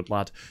seems a good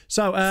lad.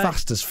 So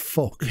fast as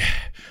fuck. Yeah.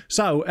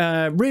 So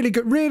really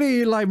good,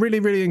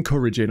 really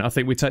encouraging. I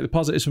think we take the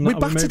positives from that. We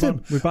battered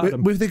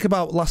him. We think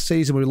about last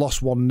season, we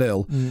lost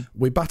 1-0.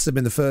 We battered him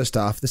in the first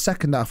half. The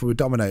second half, we were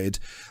dominated.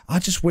 I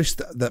just wish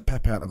that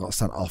Pepe hadn't got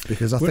sent off,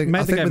 because I think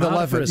with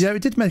 11,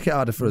 it did make it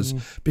harder for us,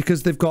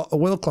 because they've got a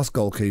world-class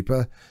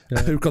goalkeeper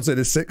who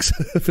considered 6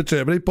 for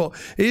Germany, but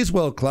he is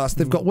world class.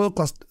 They've got world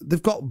class.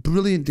 They've got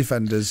brilliant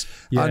defenders,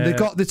 and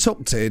they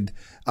tucked in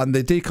and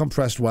they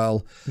decompressed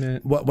well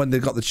when they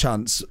got the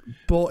chance.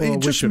 But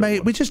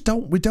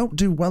we don't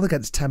do well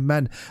against 10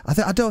 men.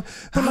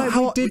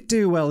 We did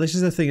do well. This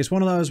is the thing. It's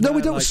one of those. No,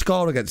 we don't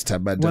score against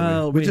 10 men. Do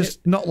we? We're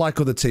just not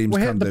like other teams.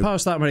 We hit the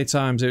post that many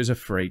times. It was a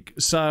freak.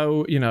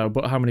 So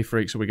but how many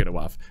freaks are we going to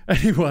have?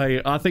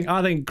 Anyway, I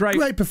think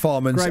great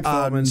performance.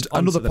 And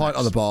another point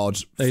on the board.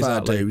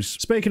 Exactly. Fair dues.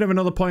 Speaking of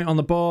another point on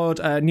the board,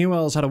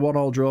 Newell's had a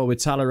 1-1 draw with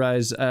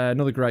Talares.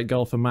 Another great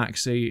goal for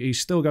Maxi. He's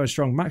still going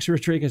strong. Maxi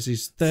Rodriguez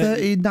is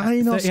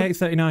 39 or 38,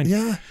 39.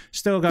 Yeah.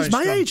 Still going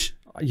strong. He's my age.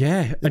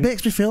 Yeah. It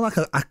makes me feel like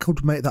I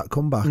could make that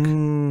comeback.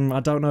 I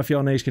don't know if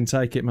your knees can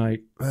take it,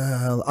 mate.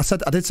 Well,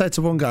 I did say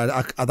to one guy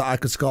that I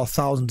could score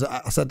 1,000.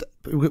 I said,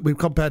 we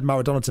compared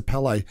Maradona to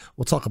Pele.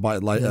 We'll talk about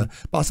it later.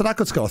 But I said I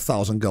could score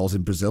 1,000 goals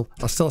in Brazil.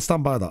 I still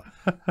stand by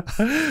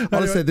that.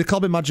 Honestly, they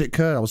called me Magic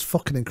Kerr. I was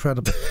fucking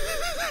incredible.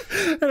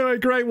 Anyway,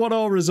 great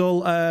 1-1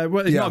 result.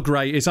 Well, it's not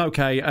great. It's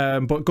okay.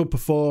 But good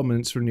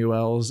performance from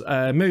Newell's.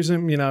 Moves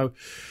them,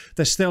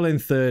 they're still in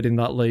third in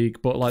that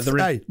league, but like they're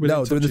in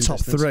the top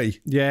distance.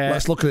 3. Yeah,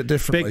 let's look at it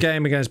differently. Big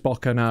game against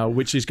Boca now,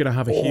 which is going to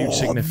have a huge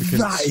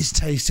significance. That is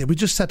tasty. We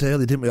just said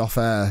earlier, didn't we, off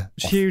air?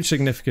 Huge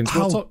significance.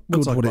 How we'll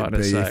good would it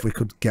be if we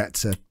could get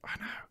to? I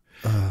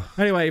know.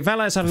 Anyway,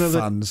 Vélez had another.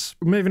 Fans.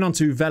 Moving on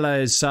to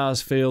Vélez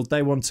Sarsfield,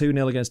 they won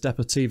 2-0 against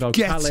Deportivo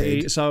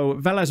Cali. So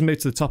Vélez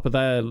moved to the top of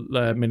their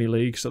mini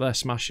league, so they're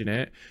smashing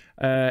it.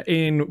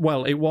 It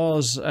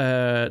was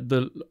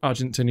the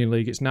Argentinian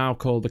league. It's now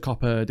called the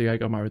Copa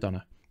Diego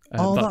Maradona.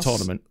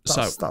 Tournament.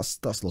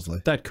 That's lovely.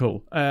 Dead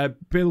cool.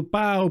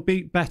 Bilbao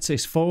beat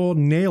Betis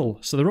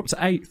 4-0, so they're up to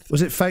 8th.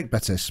 Was it fake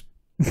Betis?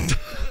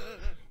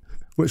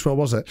 Which one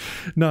was it?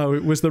 No,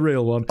 it was the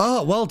real one.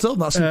 Oh, well done.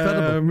 That's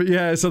incredible.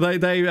 Yeah, so they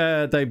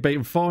beat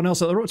them 4-0,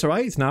 so they're up to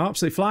 8th now.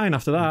 Absolutely flying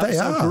after that. They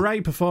are.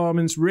 Great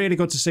performance. Really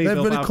good to see They've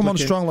Bilbao really come on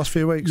strong last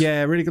few weeks.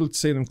 Yeah, really good to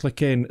see them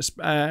click in.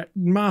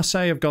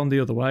 Marseille have gone the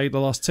other way. They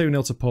lost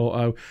 2-0 to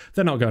Porto.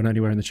 They're not going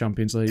anywhere in the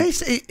Champions League.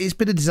 It's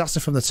been a disaster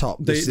from the top.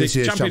 This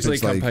year's Champions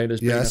League campaign has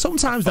been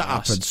sometimes that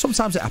happens.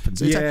 Sometimes it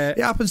happens. It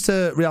happens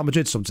to Real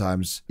Madrid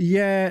sometimes.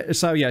 Yeah,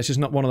 so it's just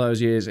not one of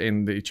those years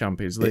in the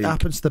Champions League. It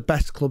happens to the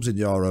best clubs in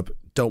Europe.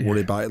 Don't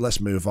worry about it. Let's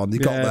move on. You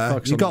got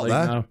there. You got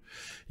there. Now.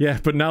 Yeah,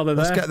 but now they're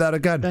there. Let's get there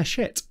again. They're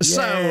shit. Yeah,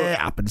 so it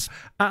happens.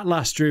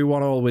 Atlas drew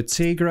 1-1 with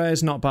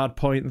Tigres. Not bad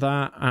point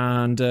that.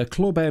 And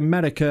Club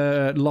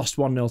America lost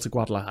 1-0 to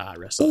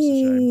Guadalajara. So that's a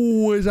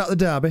shame. Is that the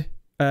derby?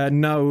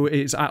 No,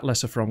 it's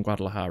Atlas are from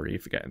Guadalajara.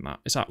 You're forgetting that.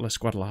 It's Atlas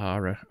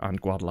Guadalajara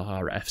and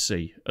Guadalajara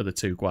FC are the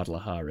 2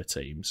 Guadalajara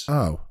teams.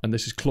 Oh. And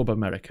this is Club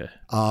America.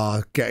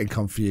 Getting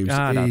confused.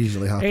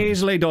 Easily happens.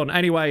 Easily done.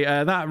 Anyway,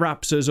 that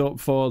wraps us up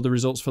for the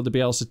results for the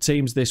Bielsa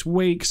teams this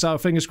week. So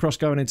fingers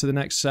crossed going into the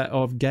next set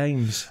of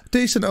games.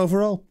 Decent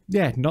overall.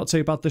 Yeah, not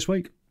too bad this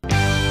week.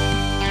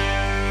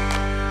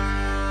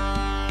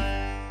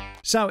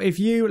 So if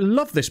you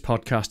love this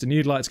podcast and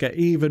you'd like to get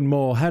even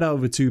more, head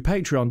over to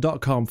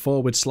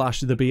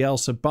patreon.com/the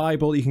Bielsa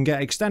Bible. You can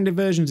get extended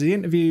versions of the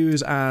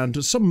interviews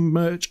and some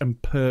merch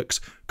and perks.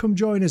 Come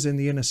join us in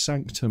the inner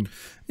sanctum.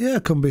 Yeah,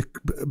 come be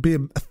a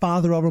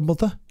father or a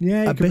mother.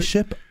 Yeah, a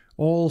bishop.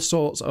 All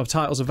sorts of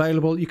titles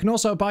available. You can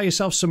also buy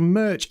yourself some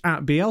merch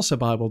at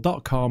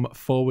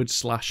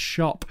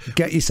bielsabible.com/shop.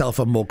 Get yourself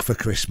a mug for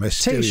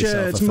Christmas.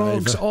 T-shirts,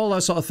 mugs, all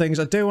those sort of things.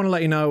 I do want to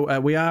let you know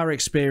we are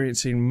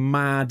experiencing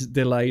mad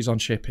delays on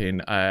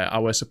shipping.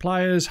 Our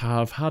suppliers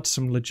have had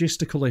some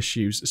logistical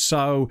issues,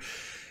 so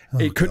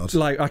it could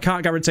I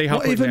can't guarantee how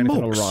quickly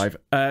anything will arrive.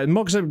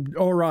 Mugs are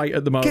all right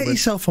at the moment. Get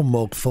yourself a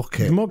mug, fuck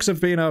it. Mugs have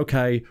been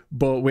okay,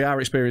 but we are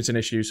experiencing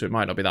issues, so it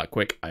might not be that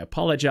quick. I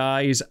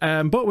apologise.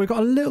 But we've got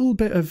a little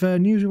bit of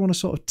news we want to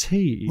sort of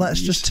tease.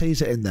 Let's just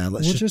tease it in there.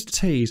 We'll just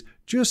tease.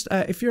 Just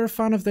if you're a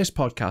fan of this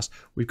podcast,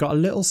 we've got a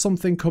little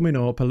something coming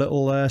up, a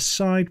little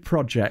side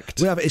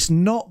project. We have. It's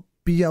not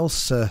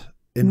Bielsa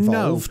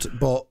involved,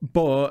 but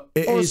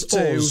it is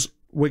us.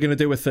 We're going to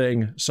do a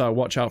thing, so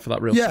watch out for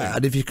that real soon.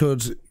 And if you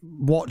could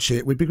watch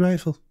it, we'd be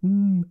grateful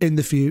in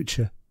the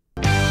future.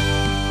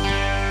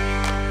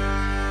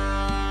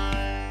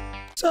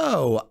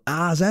 So,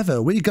 as ever,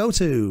 we go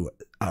to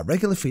our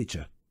regular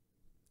feature,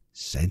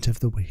 Saint of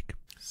the Week.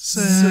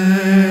 Saint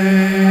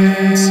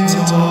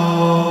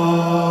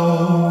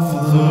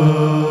of the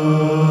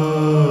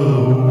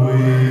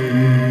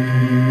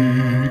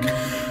Week.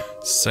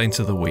 Saint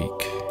of the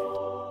Week.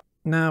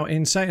 Now,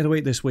 in Saint of the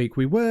Week this week,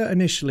 we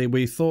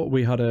thought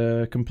we had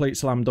a complete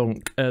slam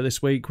dunk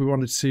this week. We were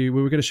going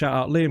to shout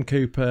out Liam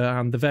Cooper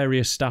and the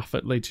various staff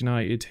at Leeds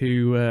United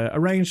who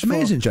arranged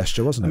Amazing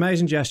gesture, wasn't it?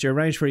 Amazing gesture.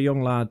 Arranged for a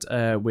young lad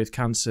with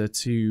cancer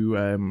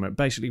to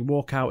basically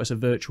walk out as a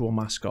virtual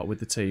mascot with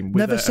the team.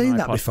 Never seen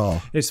that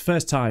before. It's the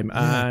first time,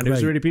 and it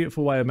was a really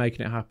beautiful way of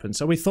making it happen.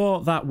 So we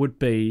thought that would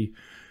be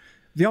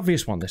the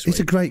obvious one this week. He's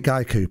a great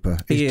guy, Cooper.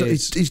 He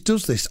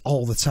does this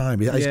all the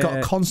time. He's got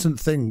a constant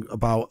thing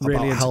about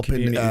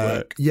helping.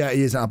 Work. Yeah,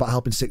 he is about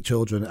helping sick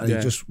children, and he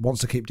just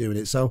wants to keep doing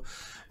it. So,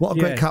 what a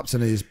great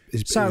captain he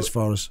is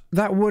for us.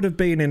 That would have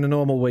been in a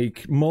normal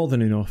week more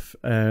than enough,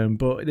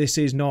 but this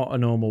is not a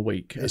normal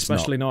week,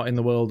 especially not in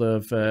the world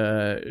of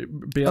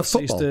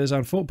Bielsistas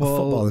and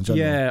football in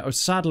general. Yeah,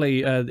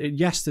 sadly,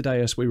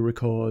 yesterday as we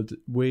record,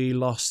 we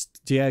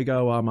lost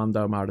Diego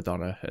Armando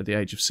Maradona at the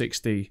age of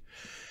 60.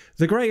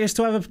 The greatest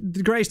to ever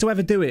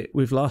do it,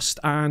 we've lost,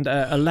 and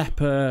a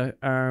leper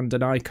and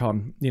an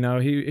icon. You know,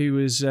 he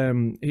was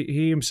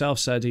he himself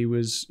said he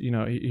was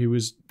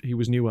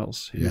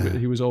Newell's.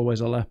 He was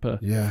always a leper.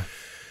 Yeah.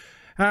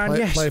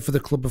 And play for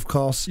the club, of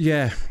course.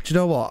 Yeah. Do you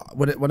know what?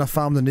 When I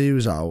found the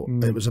news out,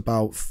 it was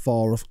about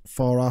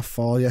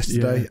 4:04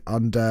 yesterday,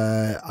 and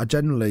I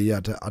genuinely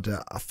I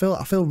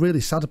feel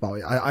really sad about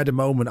it. I had a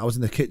moment. I was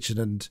in the kitchen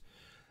and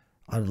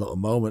I had a little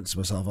moment to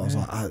myself. I was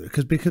like,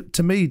 because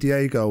to me,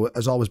 Diego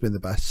has always been the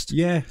best.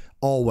 Yeah,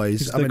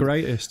 always. He's the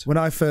greatest. When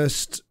I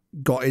first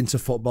got into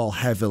football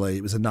heavily,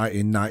 it was a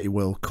 1990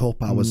 World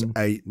Cup. I was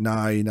 8,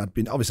 9. I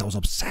was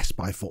obsessed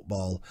by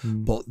football.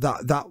 But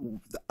that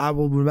I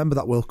will remember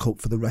that World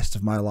Cup for the rest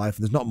of my life.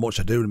 And there's not much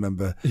I do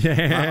remember.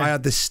 Yeah, I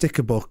had this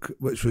sticker book,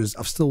 which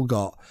I've still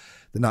got.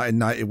 The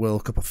 1990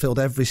 World Cup. I filled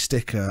every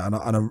sticker,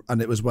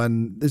 and it was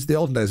when this is the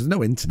olden days. There's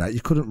no internet. You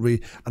couldn't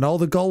read, and all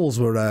the goals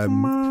were. It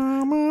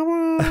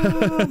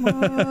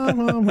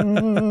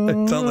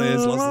totally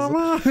is.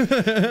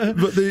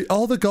 But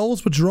all the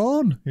goals were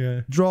drawn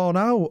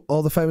out.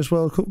 All the famous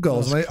World Cup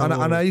goals, and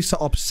I used to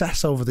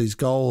obsess over these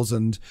goals.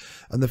 And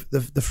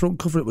the front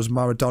cover, it was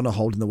Maradona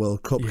holding the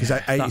World Cup because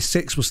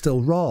 86 was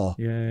still raw.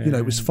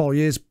 It was 4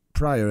 years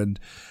prior, and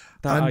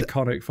that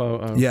iconic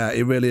photo. Yeah,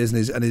 it really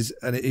is, and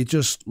he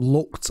just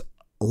looked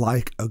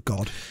like a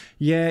god.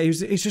 Yeah,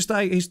 he's just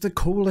like, he's the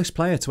coolest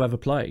player to ever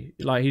play.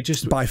 Like, he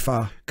just by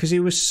far, because he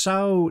was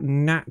so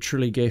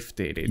naturally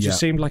gifted. It just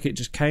seemed like it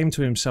just came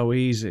to him so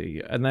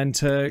easy. And then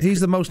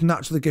he's the most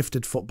naturally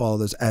gifted footballer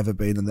there's ever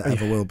been and there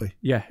ever will be.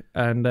 Yeah,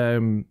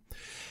 and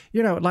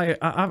like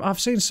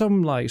I've seen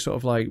some like sort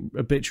of like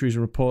obituaries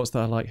and reports that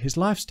are like his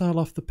lifestyle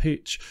off the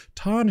pitch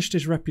tarnished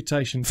his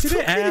reputation. Did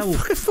it hell?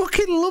 I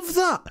fucking love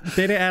that.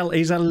 Did it hell?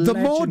 He's a legend. The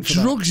more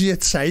drugs you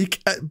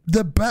take,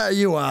 the better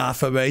you are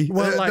for me.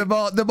 Well, like,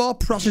 the more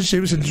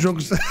prostitutes and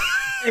drugs.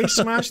 He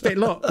smashed it.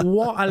 Look,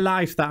 what a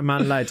life that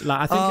man led.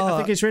 Like, I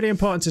think it's really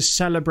important to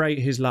celebrate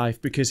his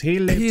life because he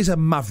is a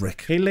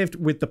maverick. He lived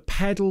with the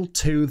pedal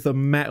to the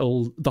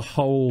metal the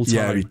whole time.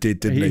 Yeah, he did,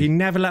 didn't he? He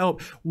never let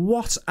up.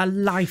 What a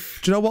life.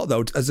 Do you know what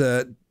though?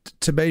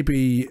 To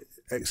maybe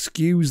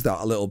excuse that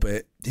a little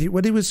bit,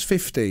 when he was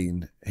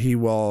 15, he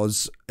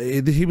was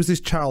this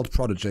child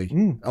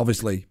prodigy,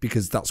 obviously,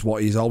 because that's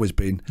what he's always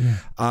been. Yeah.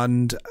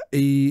 And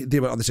they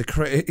went on this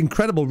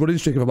incredible running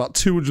streak of about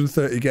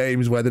 230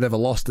 games where they never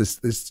lost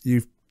this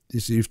youth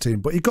team.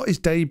 But he got his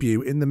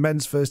debut in the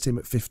men's first team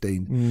at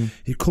 15.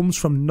 He comes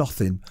from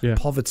nothing,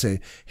 poverty.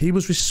 He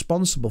was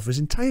responsible for his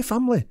entire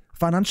family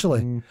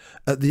financially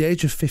at the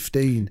age of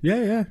 15.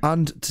 Yeah, yeah.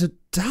 And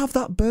to have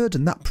that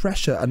burden, that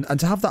pressure, and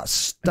to have that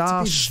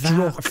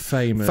star-struck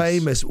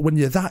famous when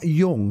you're that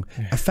young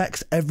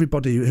affects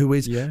everybody who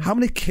is. How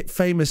many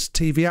famous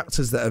TV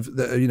actors that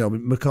are, you know,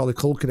 Macaulay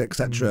Culkin,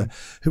 etc.,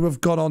 who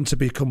have gone on to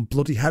become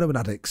bloody heroin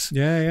addicts?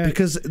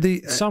 Because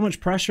so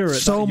much pressure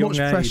at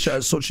pressure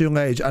at such a young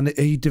age, and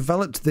he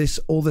developed this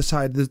other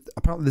side.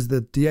 Apparently, there's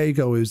the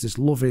Diego, who's this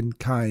loving,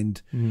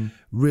 kind,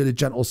 really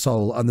gentle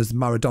soul, and there's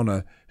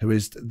Maradona, who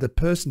is the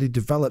person he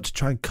developed to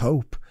try and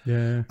cope.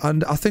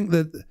 And I think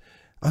that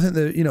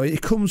you know,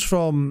 it comes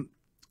from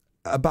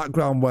a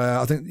background where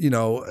I think, you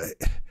know,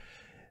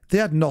 they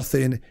had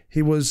nothing.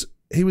 He was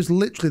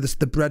literally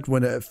the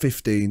breadwinner at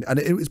 15, and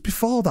it was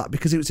before that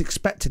because it was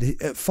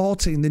expected. At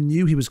 14, they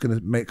knew he was going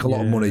to make a lot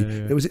of money.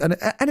 It was, and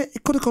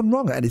it could have gone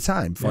wrong at any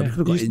time. He could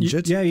have got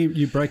injured.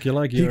 You break your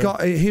leg. He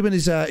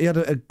had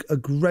a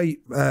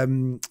great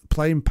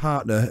playing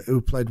partner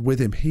who played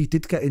with him. He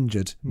did get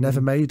injured,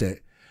 never made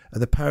it.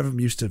 And the pair of them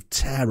used to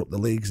tear up the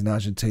leagues in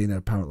Argentina,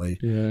 apparently.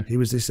 He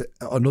was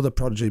another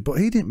prodigy, but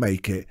he didn't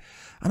make it.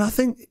 And I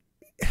think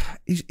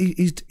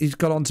he's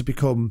gone on to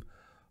become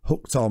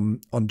hooked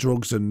on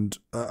drugs, and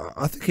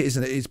I think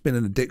it's been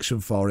an addiction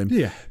for him.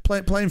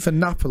 Playing for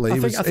Napoli. I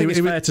think it's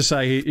fair to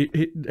say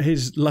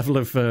his level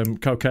of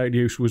cocaine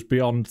use was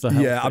beyond the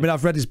healthy. I mean,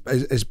 I've read his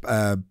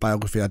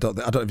biography. I don't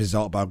know if it's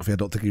autobiography. I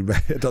don't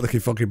think he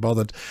fucking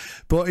bothered.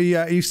 But he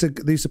used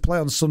to play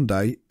on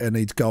Sunday, and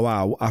he'd go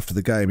out after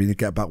the game, and he'd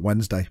get back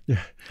Wednesday.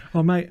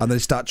 Oh mate, and then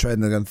he'd start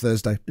training again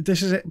Thursday.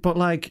 This is it. But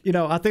like, you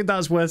know, I think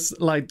that's worth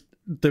like.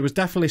 There was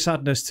definitely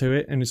sadness to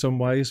it in some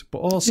ways, but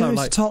also it's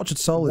like a tortured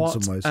soul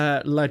in some ways.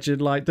 Legend,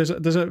 like there's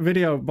a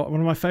video, one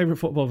of my favourite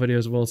football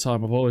videos of all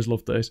time. I've always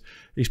loved this.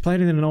 He's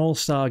playing in an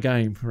all-star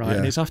game, right?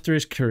 And it's after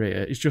his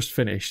career. He's just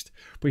finished,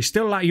 but he's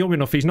still like young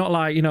enough. He's not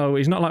like, you know,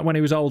 he's not like when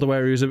he was older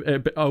where he was a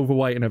bit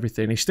overweight and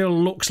everything. He still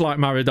looks like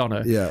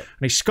Maradona. And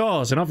he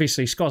scores, and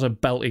obviously he scores a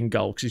belting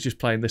goal because he's just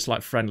playing this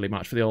like friendly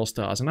match for the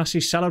All-Stars. And as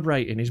he's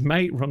celebrating, his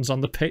mate runs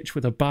on the pitch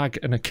with a bag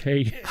and a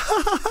key.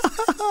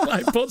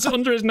 Like puts it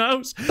under his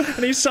nose,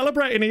 and he's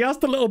celebrating. He has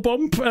the little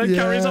bump and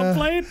carries on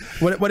playing.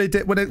 When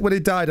he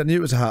died, I knew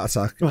it was a heart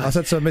attack. I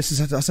said to my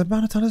missus, I said,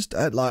 Maradona's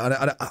dead. Like,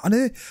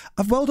 and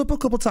I've welled up a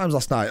couple of times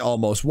last night,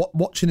 almost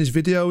watching his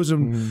videos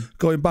and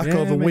going back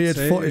over weird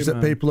footage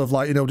that people have,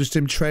 like, you know, just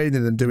him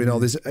training and doing all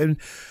this. And,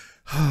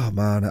 oh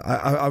man,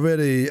 I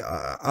really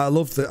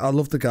love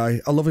the guy.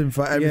 I love him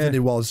for everything he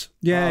was.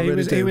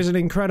 He was an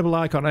incredible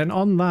icon. And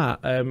on that,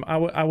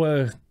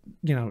 our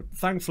you know,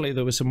 thankfully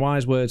there were some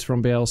wise words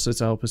from Bielsa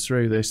to help us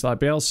through this. Like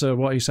Bielsa,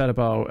 what he said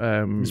about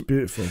it's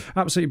beautiful,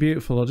 absolutely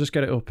beautiful. I'll just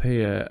get it up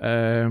here.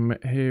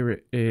 Here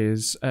it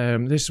is.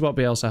 This is what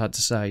Bielsa had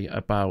to say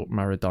about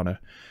Maradona.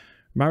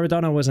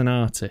 Maradona was an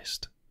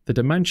artist. The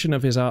dimension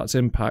of his art's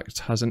impact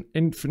has an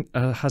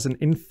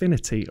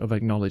infinity of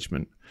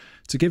acknowledgement.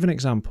 To give an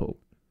example,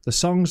 the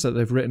songs that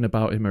they've written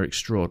about him are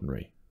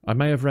extraordinary. I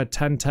may have read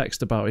 10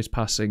 texts about his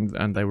passing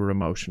and they were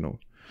emotional.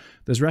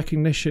 There's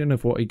recognition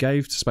of what he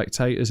gave to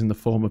spectators in the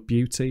form of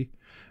beauty,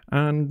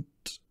 and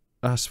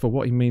as for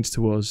what he means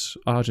to us,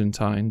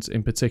 Argentines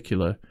in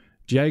particular,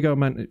 Diego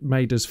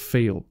made us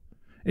feel.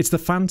 It's the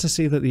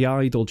fantasy that the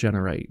idol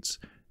generates.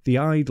 The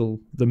idol,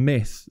 the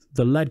myth,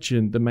 the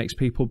legend that makes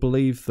people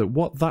believe that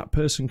what that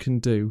person can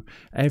do,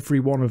 every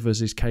one of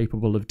us is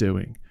capable of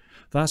doing.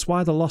 That's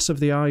why the loss of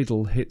the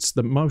idol hits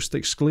the most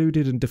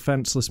excluded and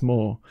defenceless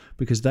more,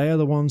 because they are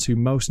the ones who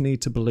most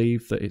need to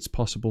believe that it's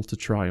possible to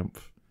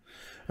triumph.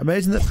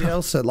 Amazing that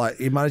Bielsa, like,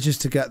 he manages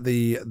to get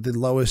the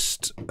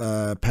lowest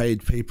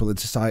paid people in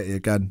society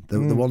again,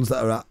 the ones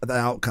that are the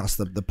outcasts,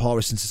 the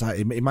poorest in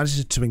society. He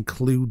manages to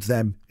include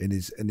them in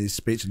his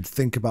speech and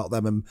think about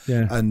them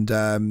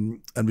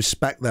and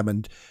respect them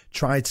and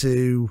try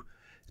to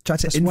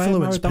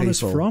influence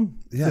people. From.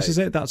 This is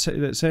it. That's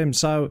him.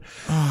 So,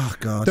 oh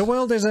god, the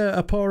world is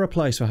a poorer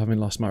place for having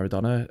lost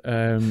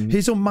Maradona.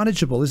 He's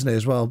unmanageable, isn't he?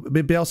 As well, I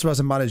mean, Bielsa as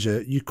a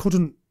manager, you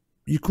couldn't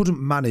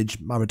manage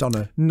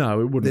Maradona.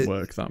 No, it wouldn't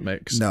work, that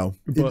mix. No.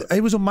 But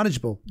he was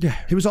unmanageable. Yeah.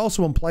 He was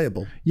also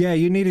unplayable. Yeah,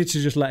 you needed to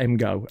just let him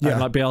go. Yeah.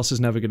 And like Bielsa's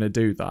never going to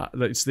do that.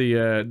 It's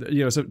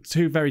so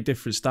two very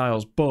different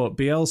styles. But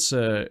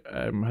Bielsa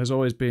has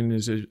always been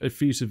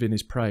effusive in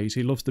his praise.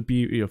 He loves the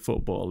beauty of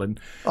football, and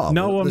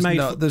no one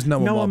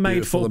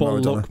made football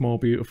look more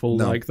beautiful.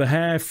 No. Like the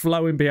hair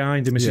flowing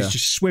behind him as he's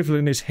just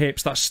swiveling his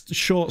hips. That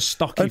short,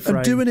 stocky frame.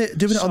 And doing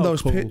it on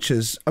those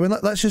pictures. I mean,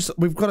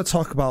 we've got to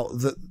talk about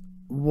the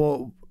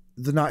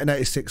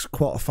 1986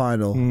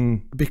 quarter-final,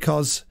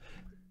 because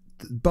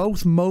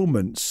both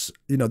moments,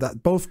 you know,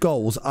 that both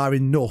goals are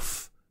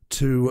enough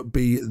to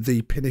be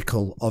the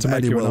pinnacle of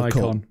any World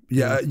Cup.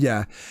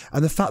 Yeah.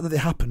 And the fact that they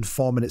happened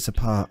 4 minutes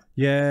apart.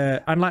 Yeah,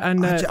 and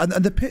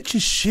the pitch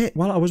is shit.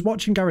 Well, I was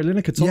watching Gary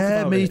Lineker talk about it.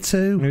 Yeah, me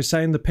too. And he was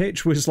saying the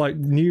pitch was like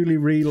newly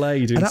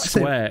relaid in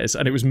squares,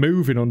 and it was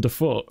moving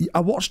underfoot. I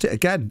watched it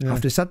again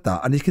after he said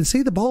that, and you can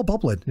see the ball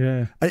bobbling.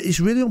 Yeah, and it's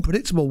really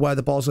unpredictable where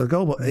the ball's going to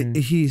go, but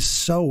he's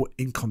so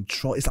in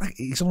control. It's like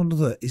he's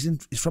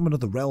from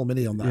another realm,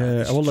 isn't he? On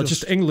that. Yeah,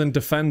 just England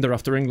defender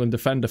after England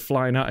defender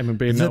flying at him and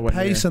being nowhere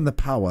near. The pace and the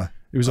power. power.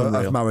 It was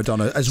unreal. Of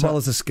Maradona, as well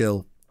as the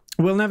skill.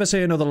 We'll never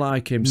see another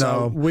like him.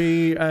 So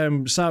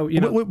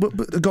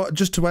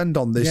just to end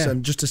on this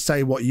and just to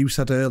say what you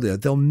said earlier,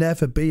 there'll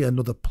never be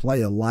another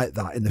player like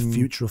that in the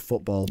future of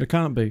football. There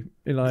can't be.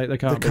 There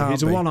can't be.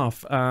 He's a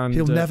one-off, and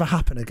he'll never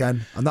happen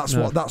again. And that's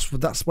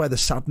that's where the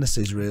sadness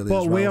is really.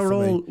 But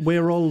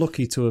we're all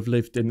lucky to have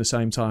lived in the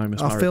same time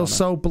as Maradona. I feel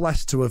so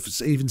blessed to have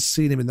even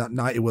seen him in that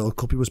 90 World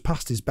Cup. He was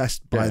past his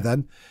best by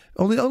then.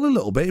 Only a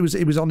little bit. He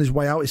was on his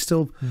way out.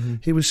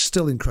 He was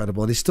still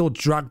incredible, and he still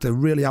dragged a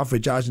really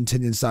average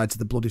Argentinian side to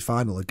the bloody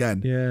final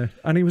again. Yeah,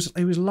 and he was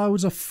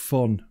loads of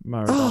fun,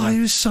 Maradona. Oh, he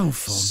was so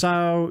fun.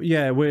 So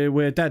yeah,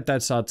 we're dead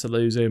sad to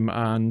lose him,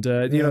 and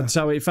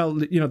so it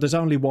felt there's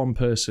only one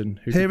person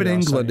who here in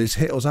England he's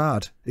hit us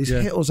hard. He's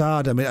hit us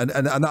hard. I mean,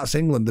 and that's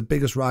England, the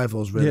biggest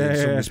rivals really in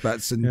some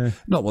respects. And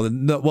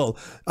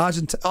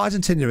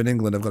Argentina and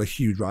England have got a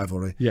huge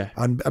rivalry. Yeah,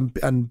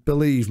 and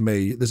believe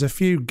me, there's a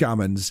few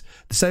gammons,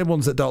 the same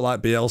ones that don't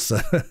like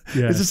Bielsa.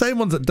 It's the same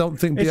ones that don't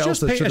think Bielsa. It's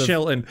just Peter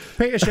Shilton.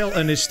 Peter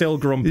Shilton is still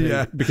grumpy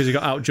because he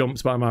got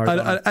out-jumped by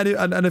Maradona.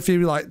 And a few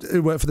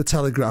who work for the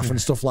Telegraph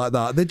and stuff like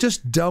that. They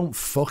just don't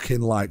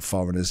fucking like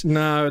foreigners.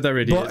 No, they're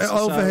idiots. But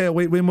over here,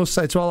 we must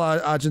say to all our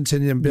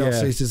Argentinian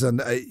Bielsistas,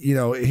 and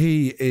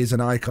he is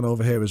an icon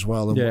over here as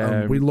well.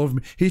 And we love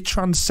him. He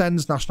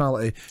transcends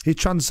nationality. He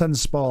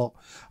transcends sport.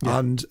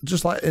 And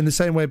just like in the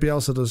same way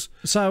Bielsa does.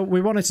 So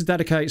we wanted to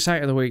dedicate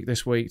Saint of the Week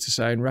this week to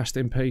saying rest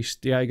in peace,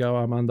 Diego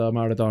Armando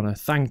Maradona.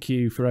 Thank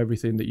you for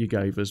everything that you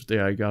gave us,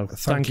 Diego.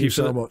 Thank you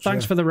so much.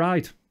 Thanks for the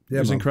ride. It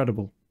was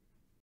incredible.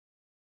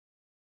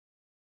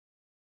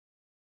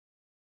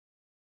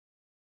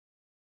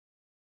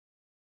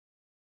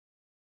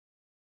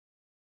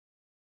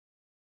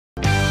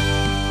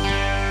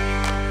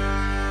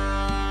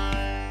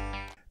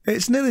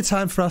 It's nearly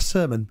time for our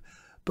sermon,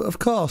 but of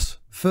course,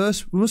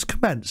 first we must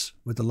commence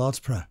with the Lord's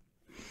Prayer.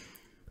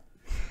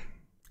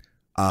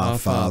 Our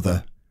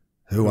Father,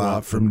 who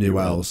art from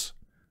Newells,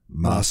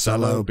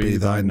 Marcelo be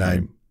thy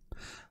name.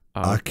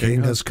 Our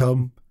King has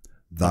come,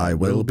 thy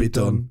will be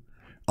done,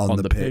 on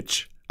the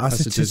pitch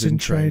as it is in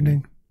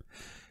training.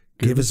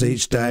 Give us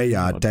each day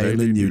our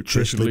daily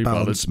nutritionally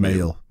balanced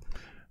meal,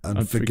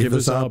 and forgive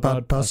us our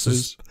bad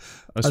passes,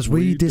 as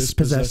we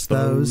dispossess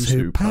those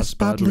who pass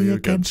badly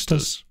against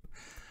us.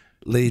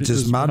 Leads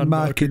us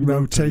man-mark in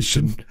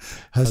rotation,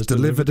 has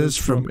delivered us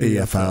from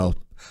EFL.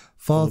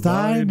 For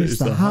thine is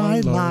the high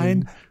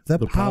line,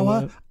 the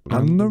power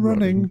and the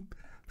running,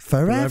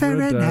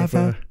 forever and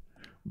ever.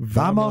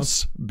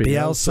 Vamos,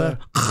 Bielsa.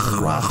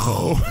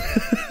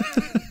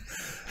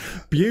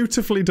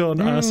 Beautifully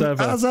done, as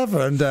ever. As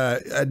ever.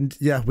 And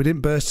we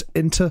didn't burst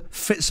into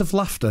fits of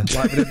laughter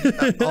like we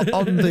did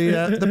on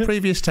the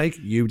previous take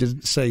you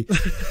didn't see.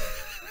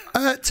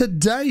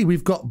 Today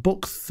we've got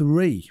book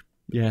 3.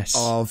 Yes.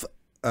 Of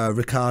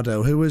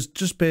Ricardo, who has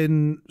just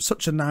been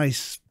such a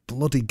nice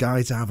bloody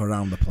guy to have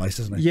around the place,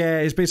 hasn't he? Yeah,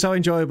 it's been so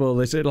enjoyable.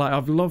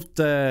 I've loved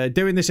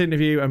doing this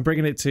interview and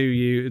bringing it to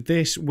you.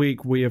 This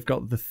week we have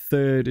got the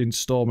 3rd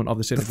instalment of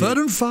this interview. The 3rd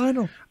and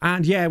final.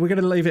 And yeah, we're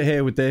going to leave it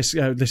here with this.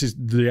 This is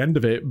the end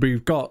of it.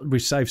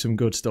 We've saved some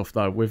good stuff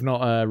though. We've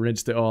not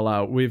rinsed it all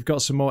out. We've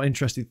got some more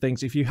interesting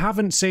things. If you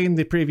haven't seen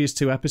the previous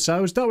 2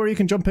 episodes, don't worry, you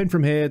can jump in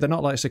from here. They're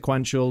not like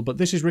sequential, but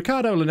this is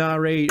Ricardo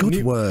Lunari.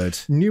 Good word.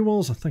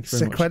 Newells, thank you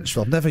very much.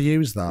 Sequential, I've never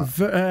used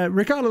that.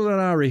 Ricardo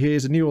Lunari, he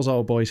is a Newells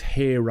Old Boys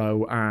hero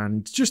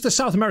and just a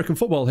South American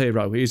football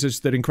hero. He's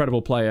just an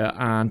incredible player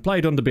and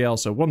played under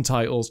Bielsa, won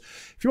titles.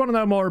 If you want to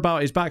know more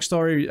about his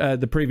backstory,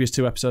 the previous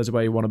 2 episodes are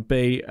where you want to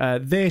be.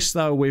 This,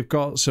 though, we've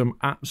got some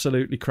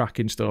absolutely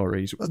cracking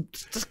stories.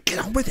 Let's get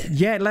on with it.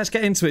 Yeah, let's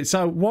get into it.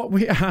 So what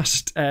we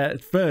asked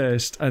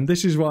first, and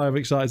this is why I'm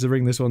excited to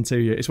bring this one to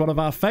you, it's one of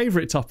our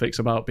favourite topics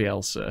about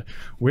Bielsa.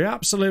 We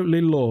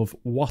absolutely love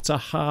what a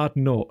hard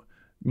nut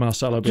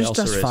Marcelo Bielsa just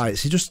does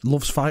fights. He just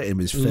loves fighting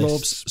with his fists.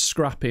 Loves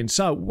scrapping.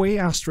 So we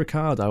asked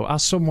Ricardo,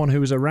 as someone who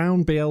was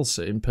around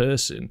Bielsa in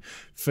person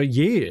for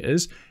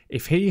years,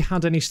 if he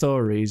had any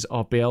stories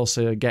of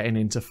Bielsa getting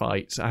into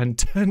fights. And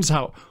turns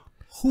out,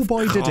 oh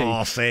boy did he.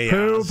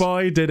 Oh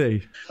boy did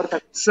he.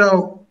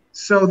 So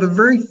the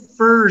very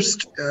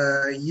first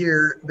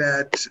year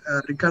that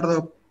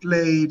Ricardo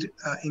played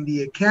in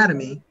the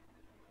academy,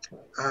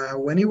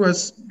 when he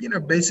was,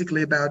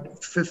 basically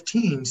about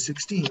 15,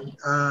 16,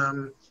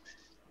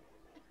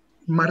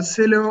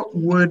 Marcelo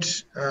would,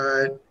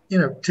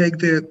 take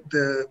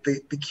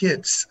the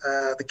kids,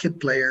 the kid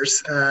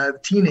players, the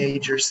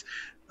teenagers,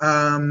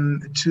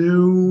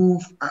 to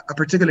a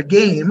particular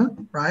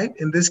game, right?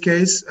 In this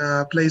case,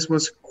 place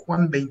was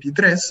Juan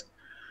 23,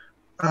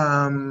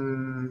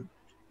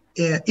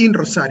 in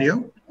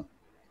Rosario.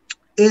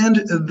 And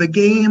the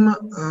game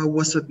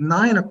was at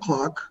 9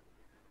 o'clock,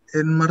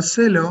 and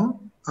Marcelo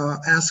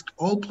asked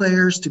all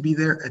players to be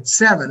there at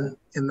 7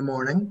 in the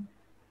morning.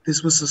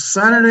 This was a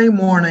Saturday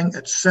morning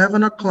at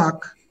 7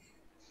 o'clock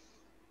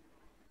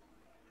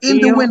in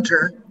the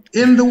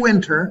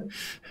winter,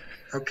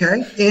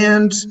 okay?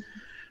 And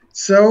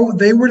so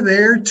they were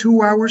there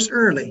 2 hours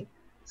early.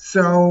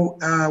 So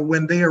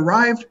when they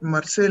arrived,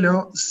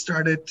 Marcelo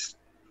started,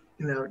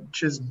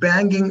 just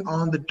banging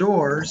on the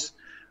doors,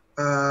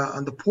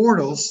 on the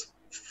portals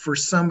for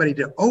somebody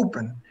to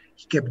open.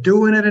 He kept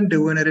doing it and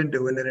doing it and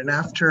doing it. And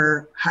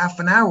after half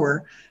an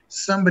hour,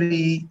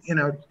 somebody,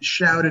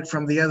 shouted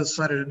from the other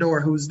side of the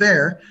door, "Who's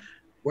there?"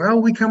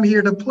 "Well, we come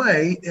here to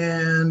play,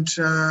 and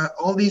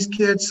all these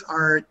kids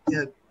are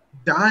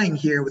dying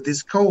here with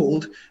this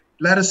cold.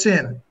 Let us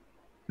in."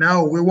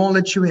 "No, we won't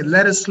let you in.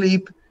 Let us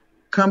sleep.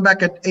 Come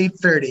back at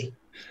 8:30.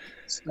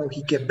 So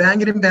he kept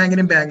banging and banging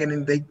and banging,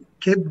 and they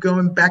kept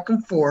going back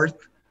and forth.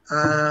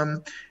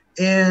 So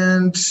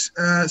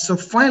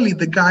finally,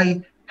 the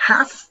guy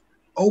half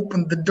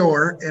opened the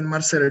door, and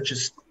Marcelo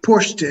just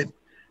pushed it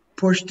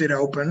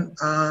open,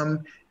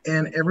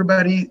 and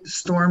everybody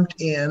stormed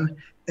in.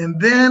 And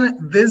then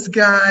this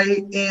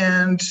guy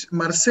and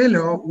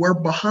Marcelo were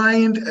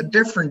behind a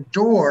different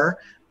door.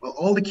 Well,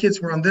 all the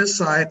kids were on this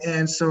side,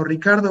 and so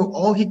Ricardo,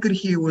 all he could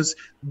hear was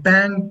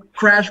bang,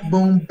 crash,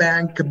 boom,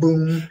 bang,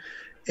 kaboom.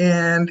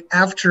 And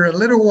after a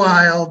little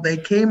while, they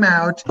came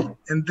out,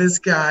 and this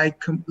guy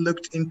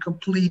looked in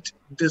complete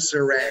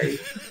disarray.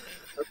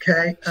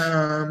 Okay.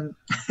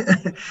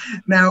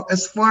 Now,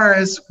 as far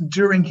as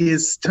during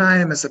his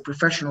time as a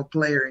professional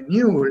player in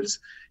Newell's,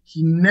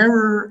 he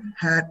never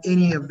had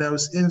any of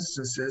those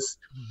instances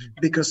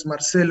because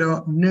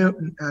Marcelo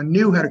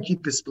knew how to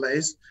keep his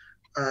place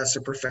as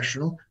a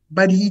professional,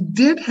 but he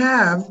did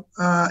have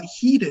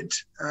heated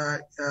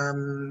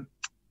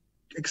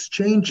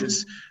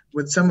exchanges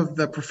with some of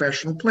the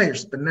professional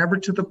players, but never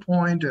to the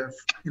point of,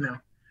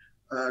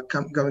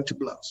 going to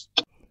blows.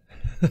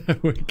 I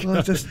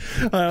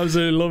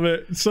absolutely love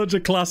it. Such a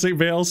classic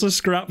Bielsa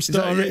scrap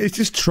story. It's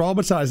just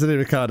traumatized, isn't it,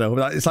 Ricardo?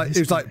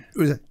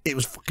 It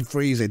was fucking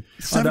freezing.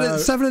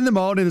 7 in the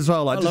morning as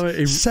well.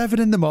 7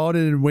 in the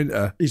morning in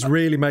winter. He's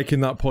really making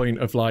that point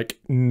of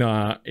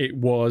nah, it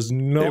was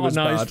not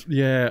nice. Bad.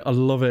 Yeah, I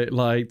love it.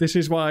 This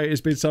is why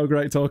it's been so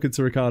great talking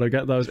to Ricardo.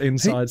 Get those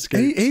inside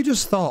skills. He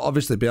just thought,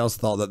 obviously, Bielsa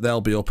thought that they'll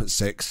be up at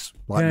 6.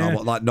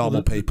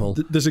 Normal people.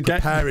 There's a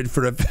preparing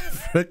for a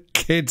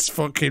kids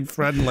fucking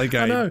friendly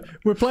game. I know.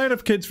 We're playing a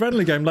kids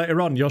friendly game later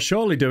on. You're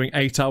surely doing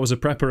 8 hours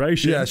of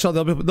preparation. Yeah, sure.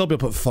 They'll be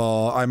up at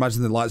 4. I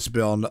imagine the lights will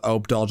be on.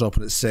 Doors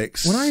open at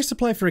 6. When I used to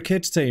play for a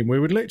kids team, we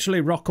would literally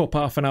rock up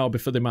half an hour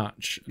before the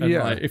match. And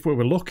if we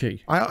were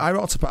lucky. I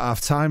rocked up at half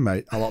time,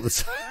 mate. A lot of the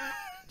time.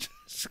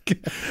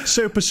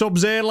 Super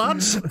subs here,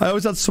 lads. I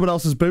always had someone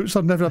else's boots.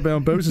 I've never had my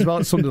own boots as well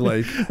at Sunday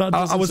League.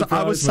 I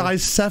was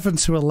size 7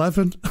 to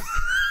 11.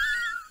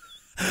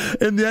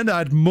 In the end, I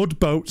had mud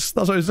boats.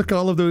 That's what I used to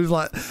call them.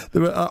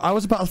 I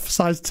was about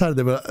size 10.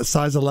 They were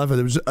size 11.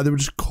 They were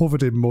just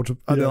covered in mud.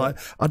 And they're like,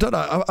 I don't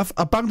know.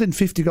 I banged in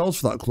 50 goals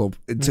for that club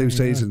in 2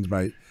 seasons,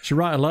 mate. Should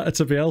write a letter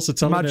to Bielsa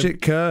telling him.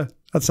 Magic Kerr.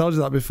 I told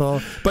you that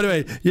before. But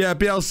anyway, yeah,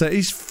 Bielsa,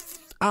 he's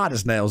hard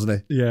as nails,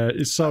 isn't he? Yeah,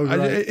 it's so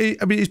great.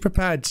 I mean, he's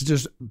prepared to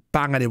just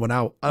bang anyone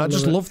out. And I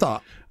just love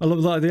that. I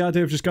love that. The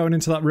idea of just going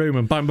into that room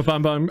and bang, bang,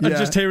 bang, bang, and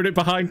just hearing it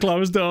behind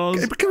closed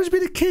doors. Because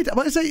being a kid, I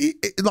might say,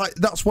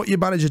 that's what your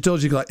manager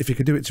does. You're like, if you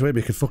can do it to him,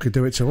 you can fucking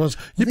do it to us.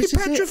 You'd be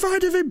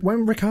petrified of him.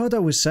 When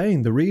Ricardo was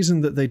saying the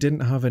reason that they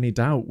didn't have any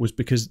doubt was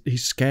because he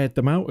scared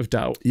them out of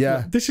doubt.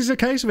 Yeah. This is a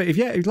case of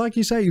it. Like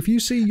you say, if you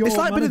see your It's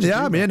like being in the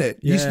army, isn't it?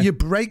 Yeah. You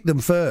break them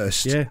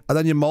first, and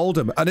then you mould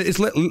them. And it's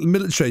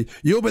military.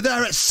 You'll be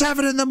there at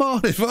 7 in the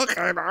morning. There's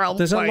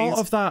a lot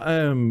of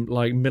that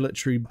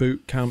military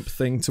boot camp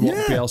thing to what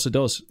Bielsa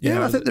does.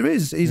 Yeah, I think there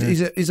is.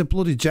 He's a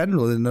bloody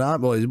general in an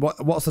army.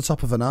 What's the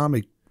top of an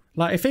army?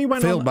 If he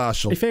went Field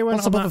Marshal.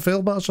 What's above a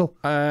Field Marshal?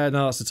 No,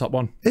 that's the top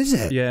one. Is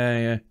it?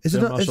 Yeah. Is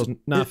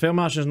Field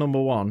Marshal's number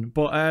 1.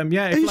 But are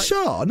you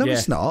sure? No,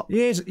 it's not.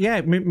 He is.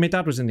 Yeah, my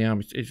dad was in the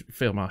army.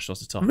 Field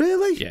Marshal's the top.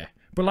 Really? Yeah.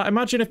 But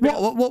imagine if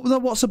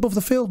what's above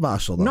the Field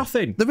Marshal? Though?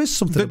 Nothing. There is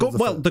something.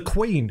 The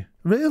Queen.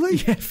 Really?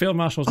 Yeah, Field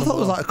Marshal's. I thought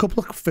there was a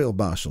couple of Field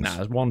Marshals. Nah,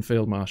 there's one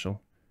Field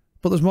Marshal.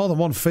 But there's more than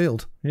one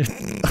field. Yeah.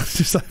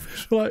 Just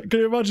can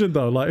you imagine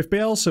though? If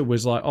Bielsa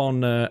was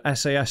on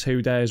SAS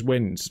Who Dares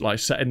Wins,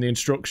 setting the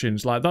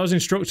instructions, those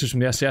instructors from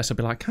the SAS would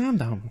be like, "Calm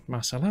down,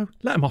 Marcelo.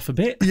 Let him off a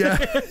bit. Yeah,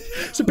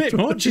 it's a bit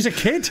much. He's a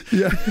kid.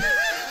 Yeah."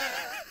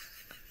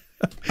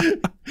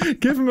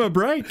 Give him a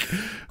break.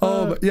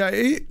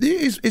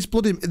 It's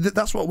bloody.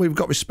 That's what we've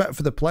got respect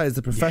for the players,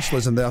 the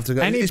professionalism they have to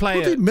go. It's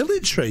bloody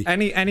military.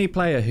 Any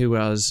player who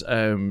has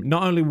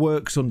not only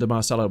works under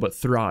Marcelo but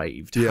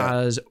thrived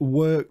has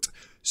worked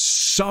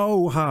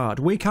so hard.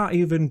 We can't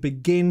even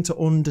begin to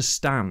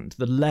understand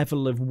the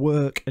level of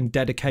work and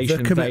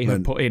dedication they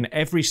have put in,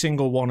 every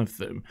single one of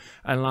them.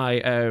 And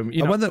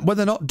when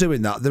they're not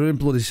doing that, they're in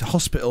bloody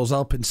hospitals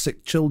helping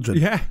sick children.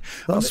 Yeah,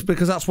 that's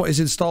because that's what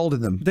is installed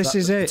in them. This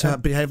is it, to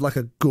behave like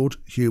a good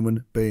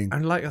human being.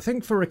 And I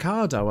think for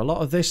Ricardo, a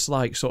lot of this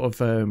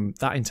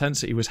that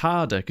intensity was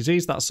harder because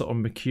he's that sort of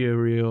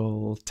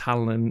mercurial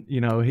talent.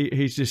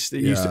 He's just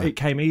it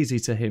came easy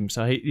to him.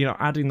 So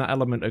adding that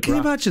element of. Can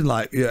you imagine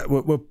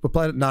we're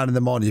playing at 9 in the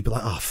morning, you'd be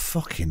like, oh,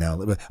 fucking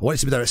hell. I want you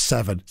to be there at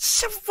 7.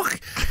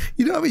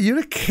 You know what I mean? You're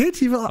a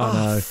kid. You'd be like,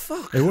 oh,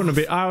 fuck. It wouldn't have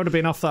been. I would have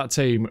been off that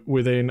team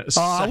within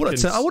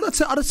seconds. I'd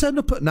have turned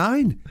up at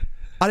 9.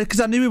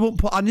 Because I knew he wouldn't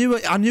put. I knew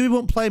he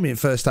wouldn't play me in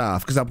first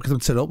half because I'm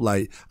turning up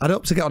late. I'd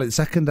hope to get on in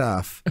second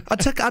half. I'd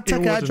take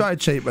air dry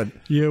treatment.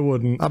 You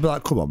wouldn't. I'd be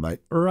like, come on, mate.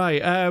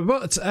 Right,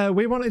 but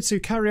we wanted to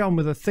carry on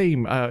with a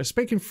theme.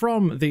 Speaking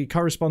from the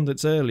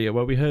correspondence earlier,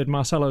 where we heard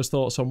Marcelo's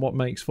thoughts on what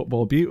makes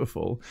football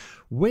beautiful,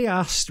 we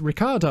asked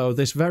Ricardo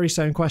this very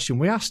same question.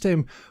 We asked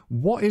him,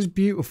 what is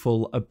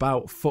beautiful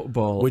about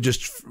football? We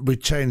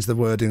changed the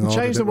wording. We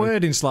changed the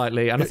wording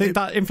slightly, and I think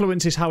that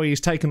influences how he's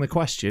taken the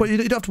question. But you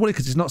don't have to worry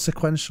because it's not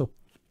sequential.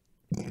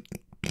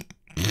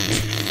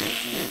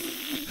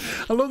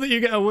 I love that you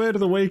get a word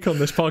of the week on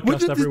this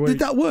podcast every week. Did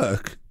that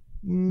work?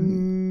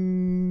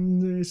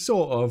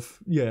 Sort of,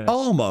 yeah.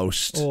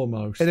 Almost.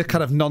 In a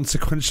kind of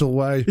non-sequential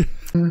way.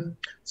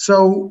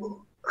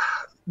 So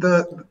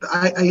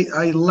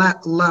I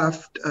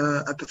laughed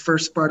at the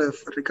first part of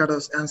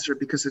Ricardo's answer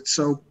because it's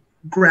so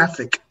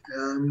graphic.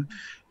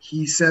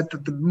 He said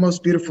that the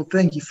most beautiful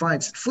thing he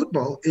finds in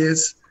football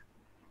is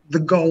the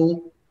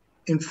goal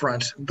in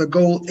front, the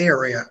goal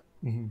area.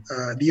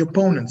 The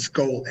opponent's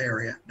goal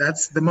area.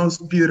 That's the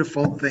most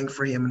beautiful thing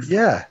for him.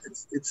 Yeah,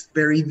 it's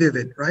very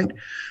vivid, right?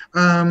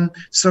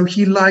 So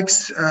he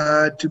likes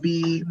to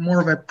be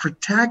more of a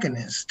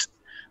protagonist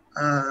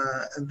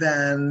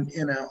than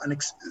a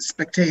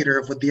spectator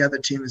of what the other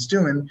team is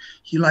doing.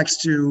 He likes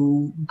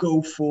to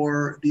go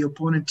for the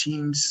opponent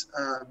team's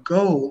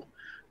goal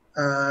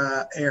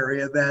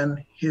area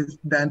than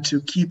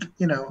to keep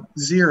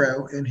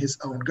zero in his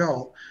own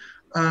goal.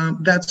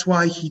 That's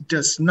why he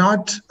does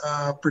not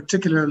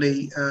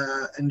particularly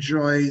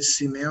enjoy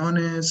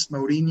Simeone's,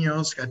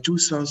 Mourinho's,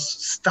 Gattuso's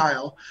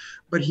style,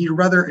 but he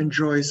rather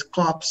enjoys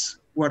Klopp's,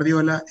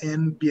 Guardiola,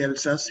 and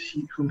Bielsa's,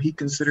 whom he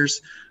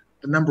considers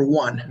the number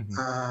one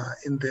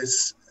in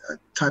this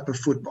type of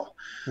football.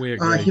 We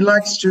agree. He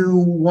likes to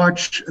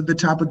watch the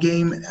type of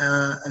game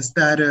as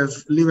that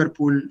of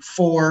Liverpool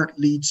 4,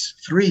 Leeds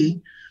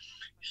 3.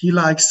 He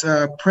likes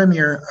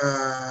Premier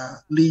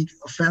League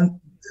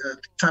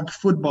type of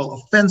football,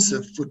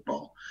 offensive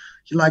football.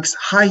 He likes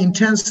high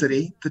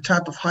intensity, the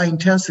type of high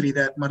intensity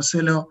that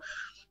Marcelo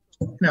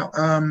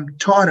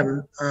taught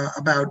him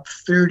about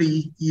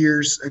 30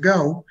 years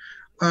ago.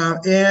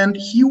 And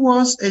he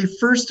was a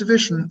first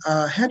division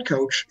head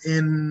coach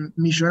in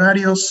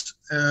Millonarios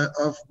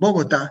of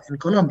Bogota in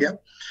Colombia,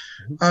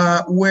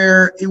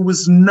 where it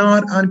was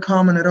not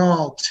uncommon at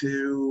all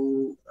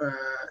to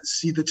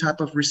see the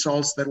type of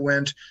results that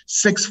went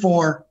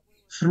 6-4,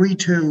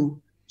 3-2,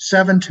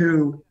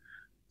 7-2.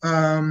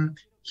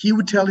 He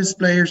would tell his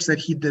players that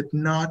he did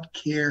not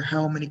care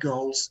how many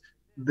goals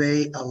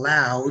they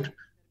allowed,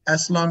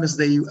 as long as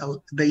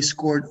they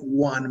scored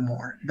one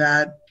more.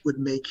 That would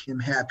make him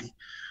happy.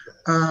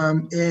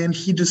 And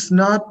he does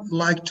not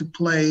like to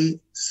play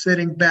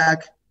sitting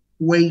back,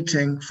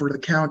 waiting for the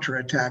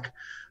counterattack,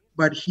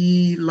 but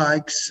he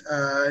likes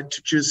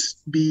to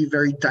just be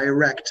very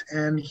direct.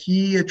 And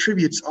he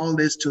attributes all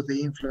this to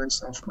the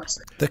influence of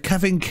Marcelo. The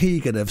Kevin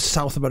Keegan of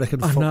South American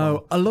football. I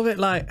know. I love it.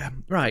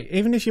 Right,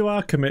 even if you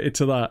are committed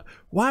to that,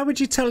 why would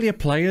you tell your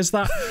players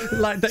that?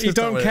 That you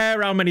don't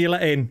care how many you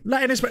let in?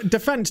 Let in his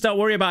defence, don't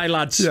worry about it,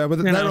 lads. Yeah, but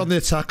they're on the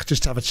attack,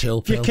 just have a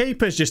chill pill. Your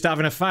keeper's just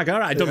having a fag. All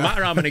right, it doesn't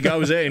matter how many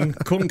goes in.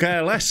 Couldn't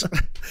care less.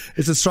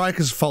 It's the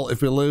striker's fault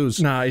if we lose.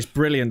 No, it's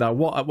brilliant, though.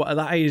 What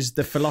that is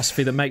the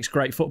philosophy that makes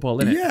great football,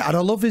 isn't it? Yeah, and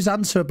I love his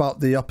answer about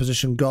the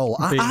opposition goal.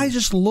 I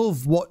just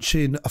love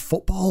watching a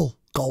football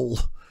goal.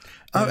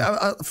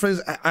 I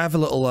have a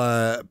little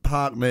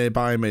park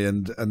nearby me,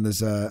 and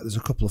there's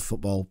a couple of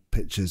football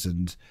pitches,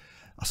 and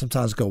I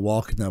sometimes go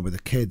walking there with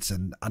the kids,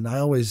 and I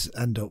always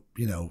end up,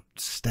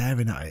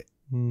 staring at it,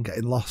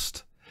 getting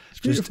lost.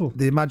 It's beautiful. Just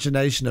the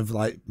imagination of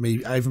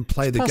me. I even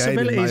play the game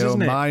in my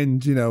own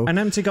mind. An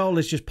empty goal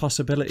is just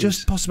possibilities.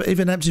 Just possible.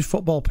 Even an empty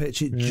football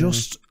pitch, it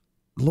just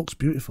looks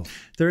beautiful.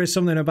 There is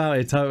something about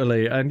it,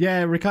 totally. And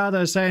yeah,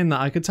 Ricardo saying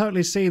that, I could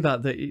totally see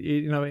that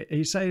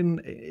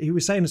he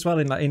was saying as well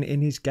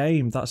in his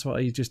game, that's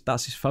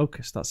his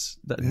focus.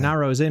 That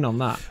narrows in on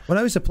that. When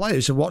I was a player, I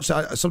used to watch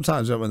that.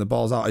 Sometimes when the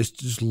ball's out, I used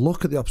to just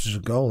look at the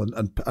opposition goal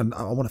and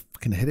I want to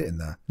fucking hit it in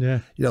there.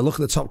 Yeah. Look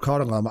at the top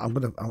corner.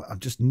 I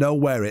just know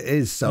where it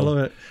is. So I love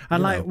it.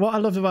 And what I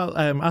love about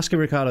asking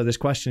Ricardo this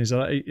question is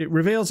it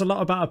reveals a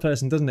lot about a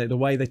person, doesn't it? The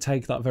way they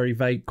take that very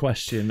vague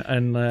question.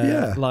 And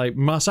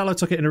Marcelo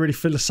took it in a really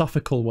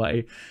philosophical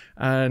way,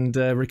 and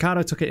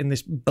Ricardo took it in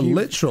this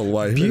literal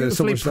way,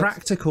 beautifully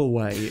practical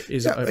way.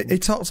 He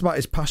talks about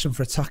his passion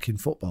for attacking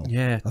football.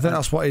 Yeah, I think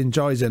that's what he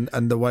enjoys, and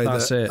the way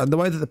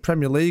that the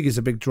Premier League is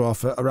a big draw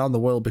for around the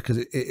world because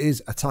it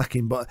is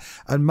attacking.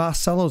 And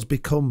Marcelo's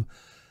become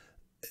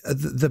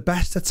the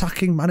best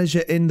attacking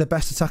manager in the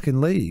best attacking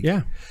league.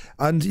 Yeah,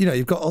 and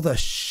you've got other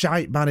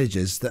shite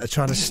managers that are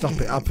trying to stop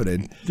it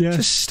happening. Yeah,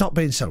 just stop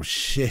being so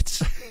shit.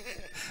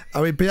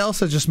 I mean,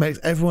 Bielsa just makes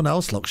everyone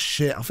else look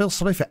shit. I feel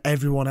sorry for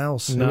everyone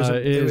else. No,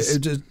 it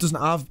just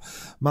doesn't have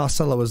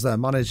Marcelo as their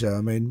manager.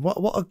 I mean,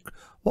 what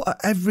Well,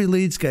 every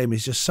Leeds game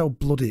is just so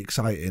bloody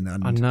exciting,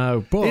 and I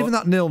know, but even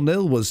that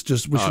 0-0 was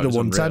just we should have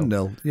won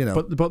 10-0. You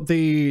know, but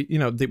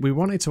we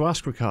wanted to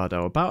ask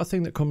Ricardo about a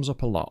thing that comes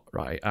up a lot,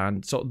 right?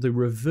 And sort of the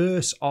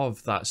reverse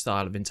of that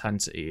style of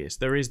intensity is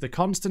there is the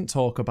constant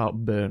talk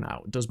about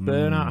burnout. Does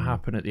burnout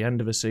happen at the end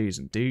of a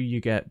season? Do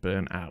you get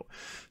burnt out?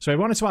 So I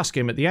wanted to ask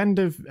him at the end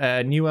of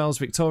Newell's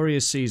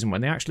victorious season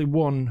when they actually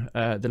won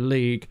the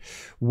league,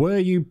 were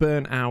you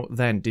burnt out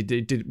then?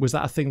 Was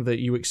that a thing that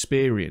you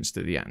experienced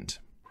at the end?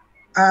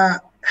 I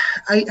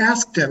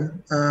asked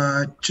him,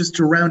 just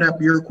to round up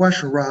your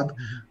question, Rob,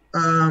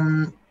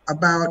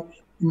 about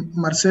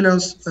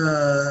Marcelo's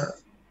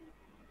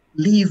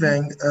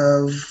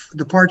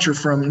departure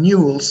from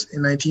Newell's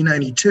in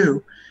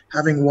 1992,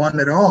 having won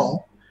it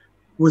all.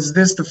 Was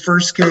this the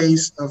first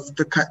case of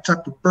the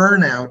type of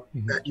burnout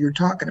that you're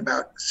talking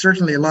about?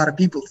 Certainly a lot of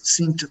people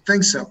seem to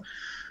think so.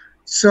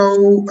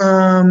 So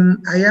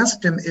I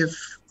asked him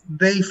if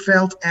they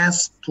felt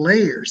as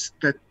players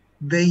that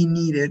they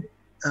needed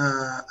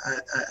a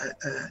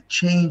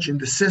change in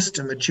the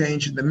system, a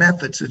change in the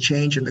methods, a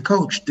change in the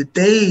coach. Did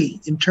they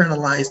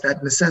internalize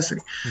that necessity?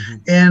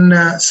 And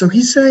so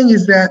he's saying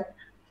is that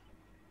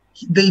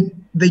they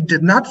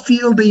did not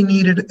feel they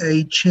needed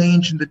a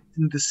change in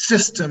the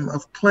system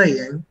of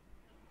playing,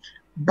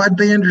 but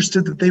they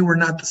understood that they were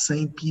not the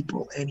same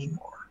people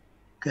anymore.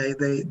 Okay,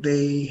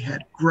 they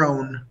had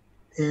grown,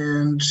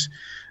 and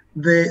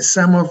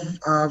some of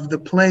the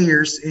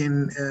players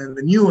in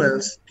the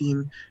Newell's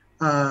team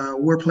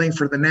were playing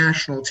for the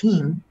national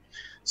team.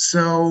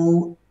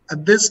 So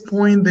at this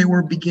point, they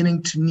were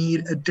beginning to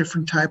need a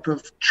different type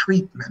of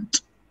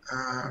treatment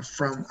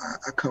from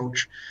a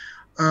coach,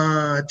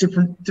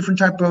 different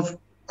type of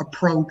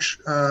approach,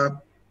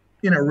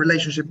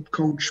 relationship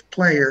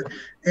coach-player.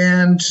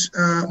 And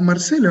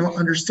Marcelo,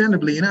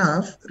 understandably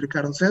enough,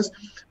 Ricardo says,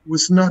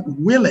 was not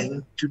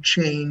willing to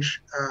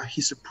change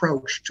his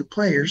approach to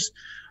players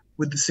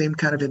with the same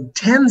kind of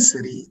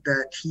intensity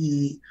that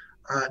he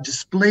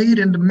displayed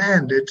and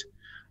demanded,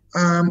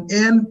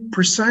 and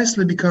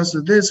precisely because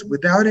of this,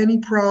 without any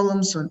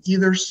problems on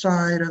either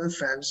side of the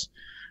fence,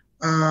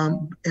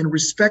 and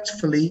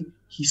respectfully,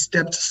 he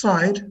stepped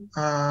aside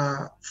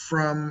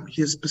from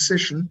his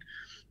position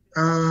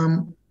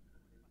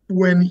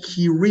when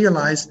he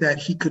realized that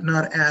he could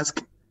not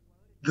ask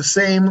the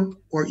same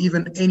or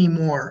even any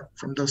more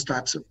from those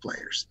types of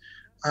players.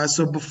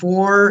 So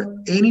before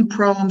any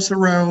problems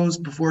arose,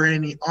 before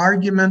any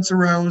arguments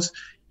arose,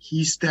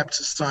 he stepped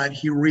aside.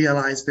 He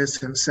realized this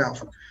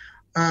himself.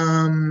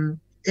 And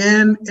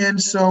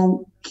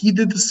so he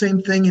did the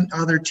same thing in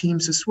other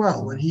teams as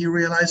well. When he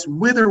realized,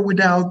 with or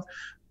without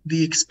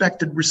the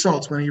expected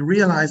results, when he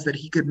realized that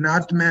he could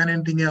not demand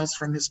anything else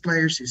from his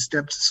players, he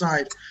stepped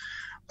aside.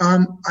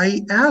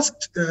 I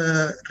asked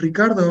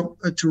Ricardo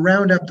to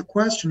round up the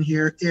question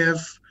here,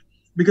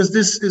 because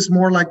this is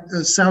more like,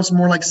 sounds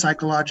more like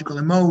psychological,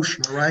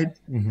 emotional, right?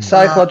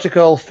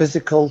 Psychological,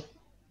 physical.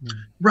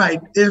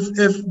 Right.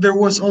 If there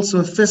was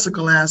also a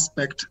physical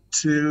aspect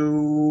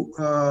to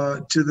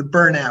the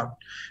burnout,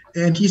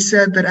 and he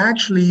said that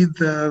actually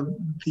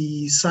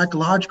the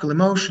psychological,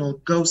 emotional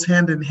goes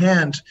hand in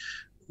hand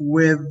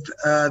with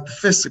the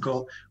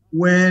physical.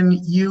 When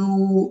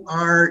you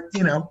are,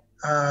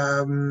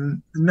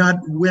 not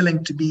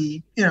willing to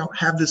be,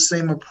 have the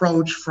same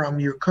approach from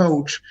your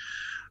coach,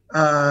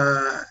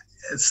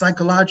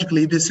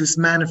 psychologically, this is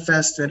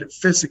manifested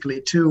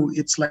physically too.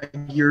 It's like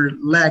your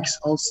legs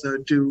also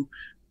do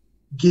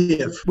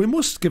give. We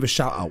must give a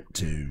shout out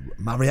to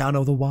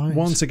Mariano the Wise.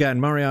 Once again,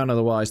 Mariano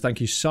the Wise, thank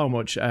you so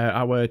much.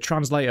 Our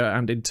translator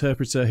and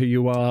interpreter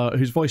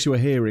whose voice you are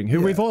hearing,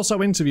 who we've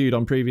also interviewed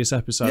on previous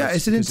episodes. Yeah,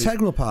 it's an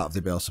integral part of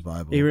the Bielsa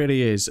Bible. He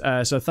really is.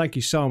 So thank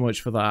you so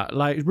much for that.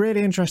 Like,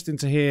 really interesting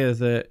to hear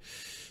that.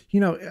 He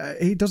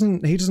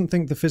doesn't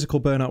think the physical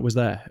burnout was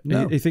there.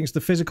 No. He thinks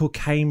the physical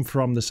came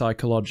from the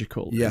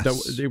psychological.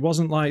 Yes. It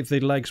wasn't like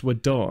the legs were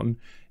done.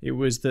 It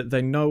was that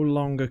they no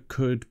longer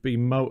could be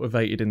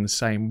motivated in the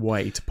same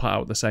way to put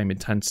out the same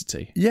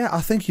intensity. Yeah, I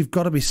think you've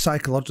got to be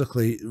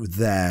psychologically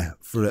there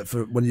for it.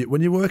 For when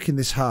you're working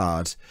this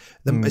hard,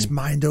 it's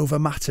mind over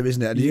matter, isn't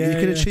it? And you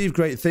can achieve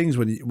great things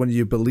when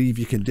you believe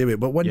you can do it.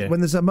 But when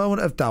there's a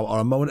moment of doubt or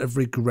a moment of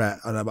regret,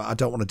 and I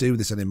don't want to do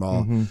this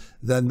anymore,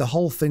 then the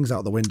whole thing's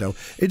out the window.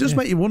 It does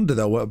make you wonder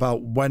though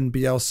about when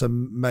Bielsa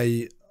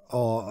may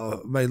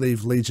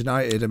leave Leeds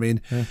United. I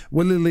mean,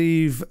 will he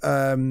leave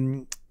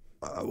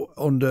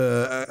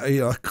under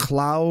a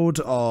cloud,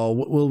 or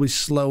will we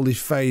slowly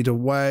fade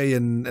away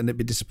and it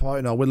be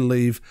disappointing, or will he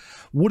leave?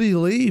 Would he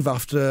leave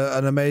after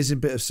an amazing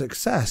bit of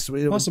success?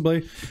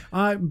 Possibly.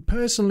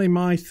 Personally,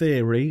 my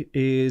theory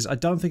is I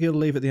don't think he'll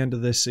leave at the end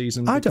of this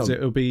season because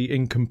it'll be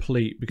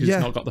incomplete because he's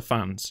not got the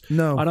fans.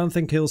 No, I don't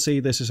think he'll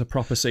see this as a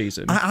proper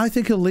season. I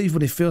think he'll leave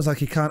when he feels like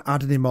he can't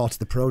add any more to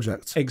the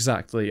project.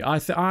 Exactly. I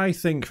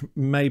think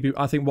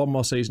one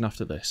more season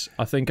after this.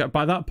 I think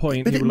by that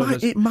point but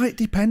it might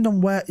depend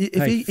on where.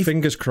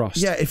 fingers crossed.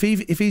 Yeah, if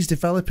he's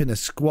developing a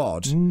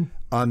squad,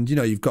 and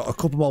you've got a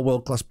couple more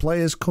world class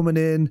players coming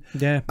in,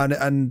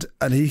 and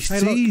he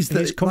sees that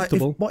he's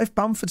comfortable. Like, what if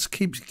Bamford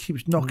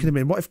keeps knocking him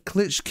in? What if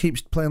Klitsch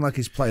keeps playing like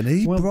he's playing?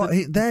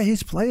 They're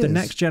his players. The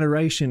next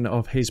generation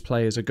of his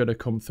players are going to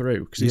come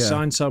through because he's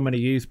signed so many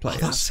youth players.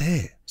 That's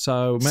it.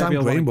 So maybe Sam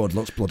Greenwood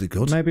looks bloody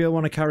good. Maybe I'll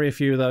want to carry a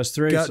few of those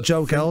through.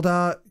 Joe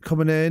Geldart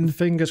coming in.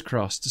 Fingers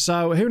crossed.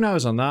 So who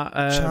knows on that?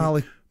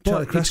 Charlie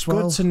But it's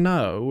Cresswell. good to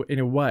know, in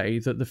a way,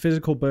 that the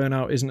physical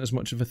burnout isn't as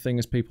much of a thing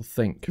as people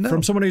think. No.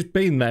 From someone who's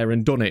been there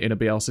and done it in a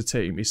Bielsa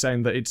team, he's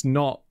saying that it's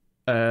not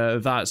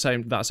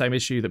that same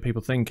issue that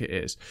people think it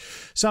is.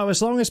 So as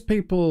long as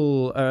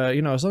people,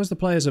 as long as the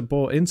players are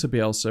bought into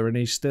Bielsa and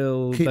they're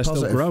still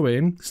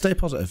growing, stay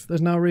positive.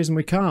 There's no reason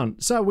we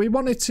can't. So we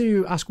wanted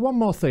to ask one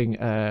more thing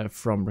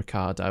from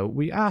Ricardo.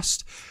 We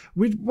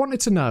wanted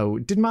to know,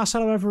 did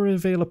Marcelo ever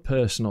reveal a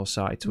personal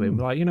side to him?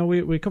 Like,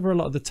 we cover a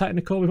lot of the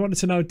technical. We wanted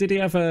to know, did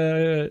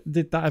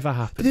that ever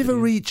happen? Did he ever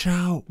reach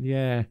out?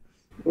 Yeah.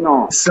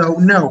 No. So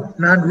no,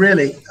 not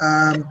really.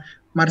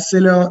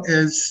 Marcelo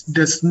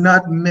does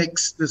not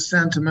mix the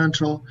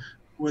sentimental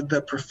with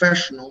the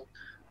professional,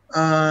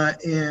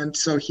 and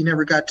so he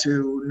never got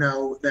to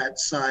know that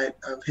side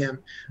of him.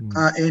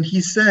 And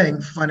he's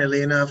saying,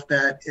 funnily enough,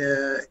 that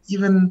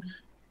even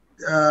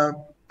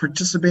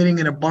participating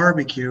in a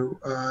barbecue,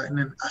 in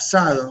an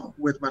asado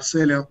with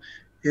Marcelo,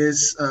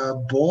 is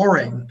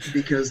boring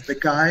because the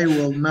guy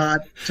will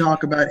not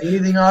talk about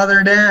anything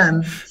other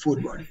than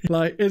football.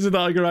 Like, isn't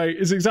that great?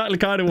 It's exactly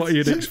kind of what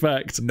you'd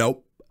expect.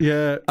 Nope.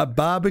 Yeah, a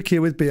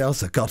barbecue with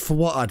Bielsa. God, for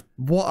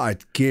what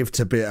I'd give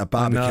to be at a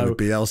barbecue with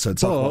Bielsa and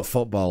talk about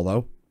football,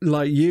 though.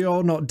 Like,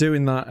 you're not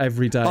doing that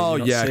every day. Oh,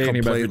 yeah, completely.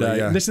 Him every day.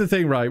 Yeah. This is the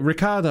thing, right?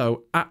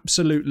 Ricardo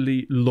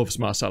absolutely loves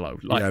Marcelo.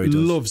 Like, he does.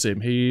 Loves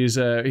him. He's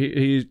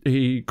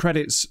he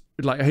credits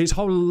like his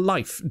whole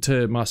life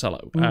to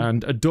Marcelo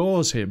and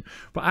adores him.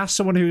 But as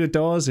someone who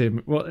adores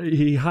him, well,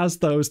 he has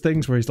those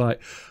things where he's like,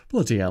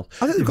 bloody hell.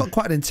 I think they've got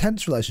quite an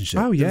intense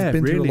relationship. Oh yeah, they've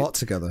been really, through a lot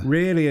together.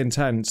 Really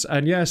intense.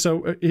 And yeah,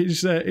 so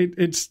he's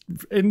it's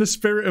in the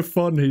spirit of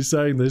fun he's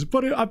saying this,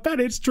 but I bet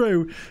it's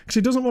true because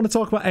he doesn't want to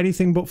talk about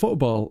anything but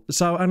football.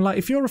 So, and like,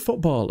 if you're a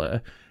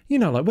footballer,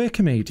 like, we're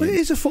comedians. Well,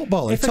 he's a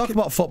footballer. Talk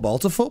about football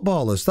to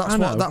footballers. That's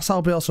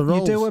how Bielsa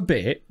rolls. You do a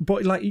bit,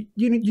 but like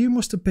you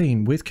must have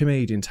been with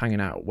comedians hanging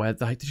out where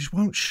they just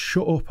won't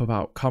shut up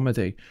about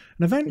comedy.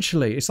 And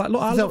eventually, it's like,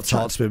 look, they don't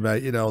talk to me,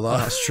 mate. You know that.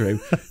 That's true.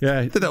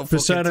 Yeah, they don't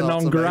persona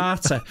non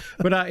grata.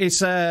 But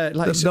it's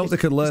like they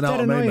can learn out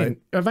of me, mate.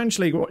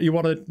 Eventually, you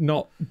want to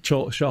not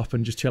shop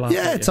and just chill out.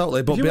 Yeah,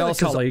 totally. But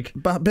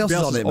Bielsa's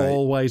on it, mate.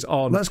 Always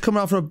on. Let's come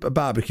out for a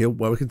barbecue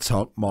where we can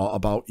talk more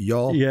about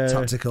your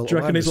tactical. Do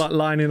you reckon he's like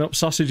lining up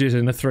sausages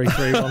in the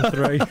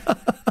 3-3-1-3?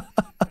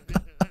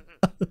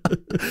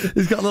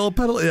 He's got a little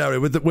penalty area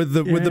with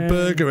the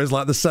burger as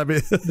like the semi.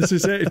 This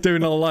is it. He's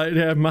doing all like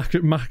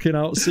macking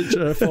out such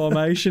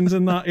formations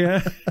and that.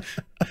 Yeah,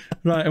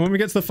 right. And when we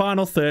get to the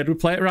final third, we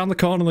play it around the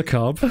corner of the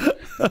cob.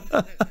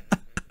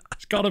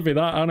 It's got to be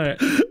that, hasn't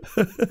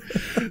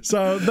it?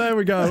 So there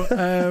we go.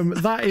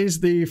 That is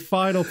the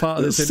final part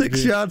of this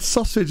interview. 6-yard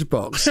sausage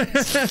box. So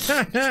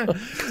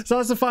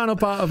that's the final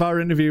part of our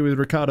interview with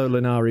Ricardo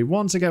Lunari.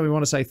 Once again, we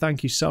want to say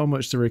thank you so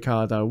much to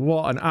Ricardo.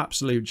 What an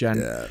absolute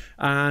gent. Yeah.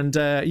 And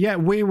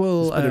we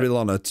will. It's been a real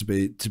honour to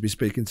be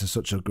speaking to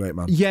such a great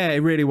man. Yeah, it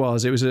really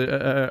was. It was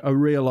a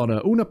real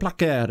honour. Una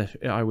placer,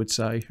 I would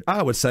say.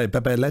 I would say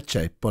bebe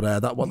leche, but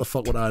what the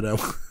fuck would I know?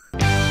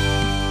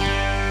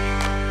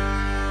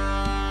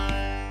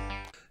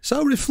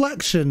 So,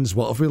 reflections,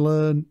 what have we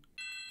learned?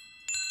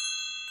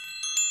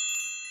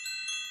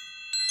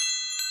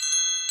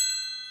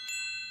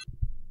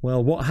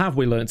 Well, what have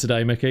we learnt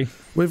today, Mickey?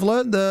 We've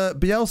learnt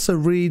that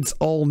Bielsa reads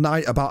all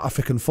night about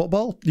African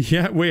football.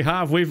 Yeah, we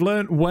have. We've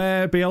learnt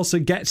where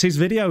Bielsa gets his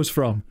videos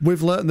from.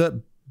 We've learnt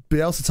that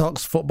Bielsa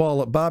talks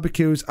football at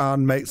barbecues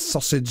and makes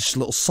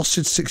little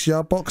sausage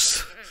 6-yard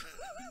box.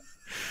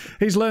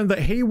 He's learned that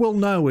he will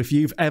know if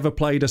you've ever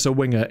played as a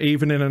winger,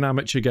 even in an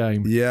amateur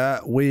game. Yeah,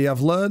 we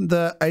have learned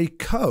that a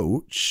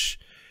coach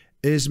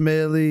is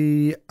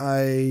merely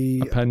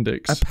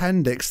appendix,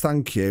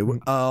 thank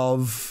you,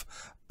 of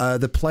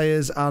the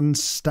players and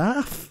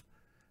staff.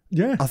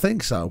 Yeah, I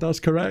think so. That's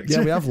correct.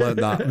 Yeah, we have learned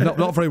that.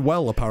 Not very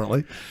well,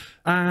 apparently.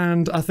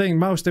 And I think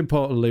most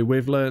importantly,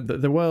 we've learned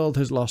that the world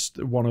has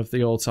lost one of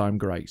the all-time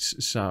greats.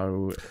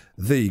 So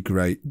the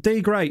great.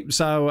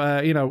 So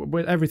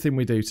everything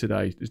we do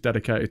today is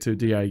dedicated to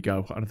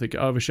Diego, and I think it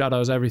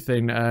overshadows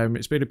everything.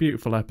 It's been a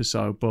beautiful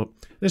episode, but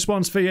this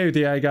one's for you,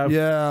 Diego.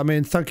 Yeah, I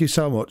mean, thank you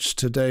so much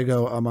to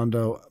Diego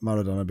Armando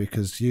Maradona,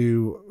 because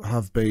you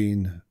have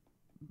been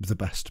the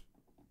best.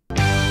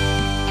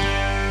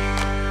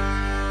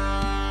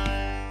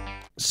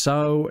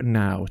 So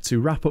now, to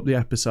wrap up the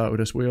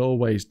episode, as we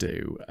always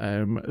do,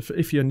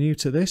 if you're new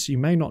to this, you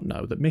may not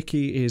know that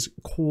Mickey is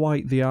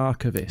quite the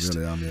archivist.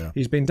 Really am, yeah.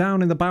 He's been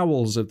down in the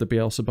bowels of the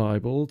Bielsa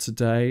Bible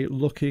today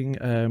looking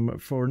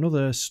for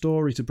another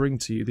story to bring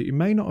to you that you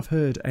may not have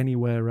heard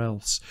anywhere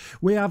else.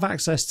 We have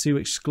access to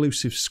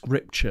exclusive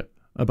scripture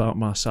about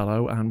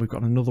Marcelo, and we've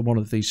got another one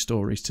of these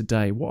stories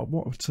today.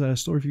 What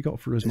story have you got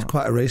for us, Matt? It's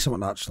quite a recent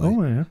one, actually.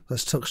 Oh, yeah.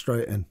 Let's tuck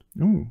straight in.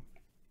 Ooh.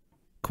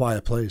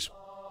 Quiet, please.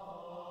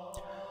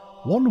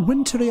 One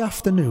wintry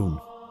afternoon,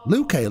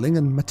 Luke Ayling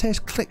and Matthias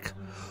Click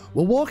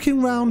were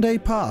walking round a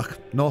park,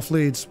 North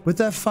Leeds, with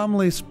their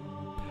families,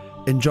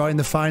 enjoying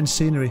the fine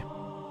scenery.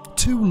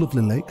 2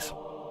 lovely lakes,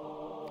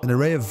 an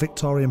array of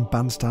Victorian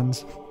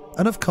bandstands,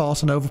 and of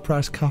course an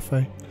overpriced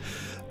cafe.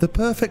 The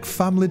perfect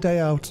family day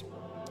out.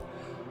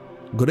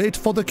 Great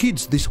for the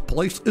kids, this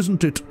place,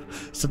 isn't it?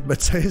 Said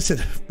Matthias in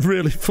a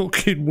really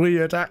fucking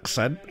weird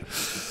accent.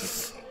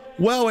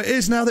 Well, it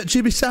is now that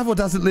Jimmy Savile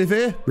doesn't live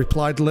here,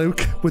 replied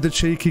Luke with a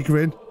cheeky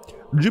grin.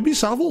 Jimmy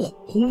Savile?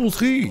 Who's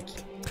he?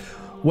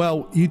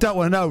 Well, you don't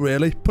want to know,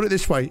 really. Put it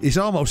this way, he's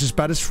almost as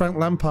bad as Frank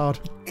Lampard.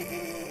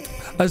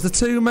 As the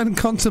 2 men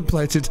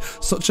contemplated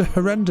such a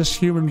horrendous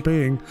human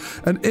being,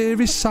 an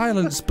eerie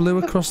silence blew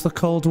across the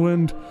cold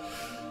wind.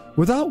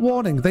 Without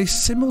warning, they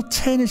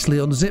simultaneously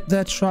unzipped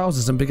their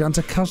trousers and began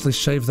to casually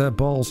shave their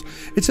balls.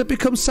 It had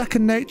become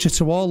second nature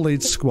to all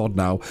Leeds squad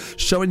now.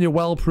 Showing your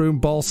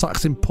well-pruned ball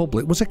sacks in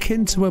public was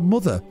akin to a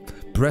mother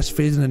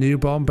breastfeeding a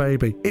newborn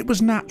baby. It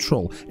was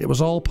natural. It was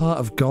all part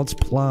of God's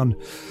plan.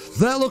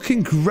 They're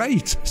looking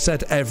great,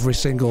 said every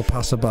single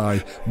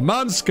passerby.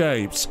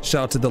 Manscaped,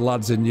 shouted the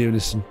lads in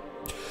unison.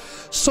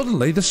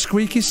 Suddenly, the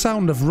squeaky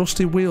sound of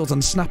rusty wheels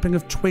and snapping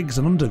of twigs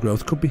and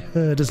undergrowth could be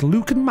heard as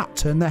Luke and Matt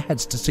turned their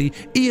heads to see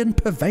Ian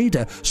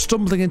Pervader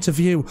stumbling into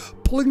view,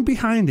 pulling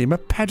behind him a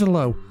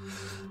pedalo.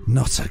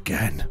 Not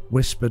again,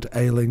 whispered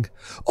Ayling.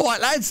 All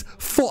right, lads,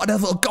 thought I'd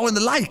have a little go in the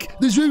lake.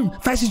 There's room.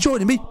 Fancy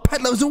joining me?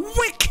 Pedalo's a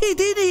wicked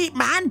idiot,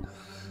 man.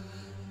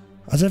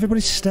 As everybody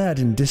stared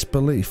in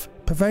disbelief,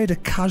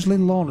 Pervader casually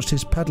launched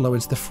his pedalo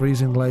into the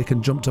freezing lake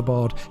and jumped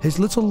aboard, his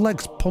little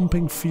legs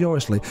pumping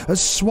furiously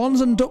as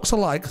swans and ducks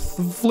alike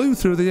flew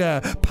through the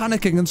air,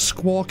 panicking and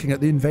squawking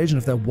at the invasion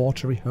of their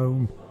watery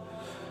home.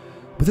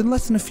 Within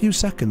less than a few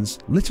seconds,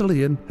 little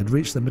Ian had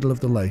reached the middle of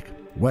the lake,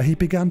 where he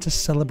began to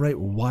celebrate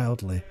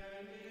wildly.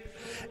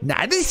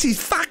 Now this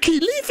is fucking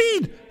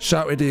living!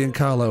 Shouted Ian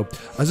Carlo,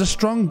 as a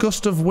strong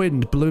gust of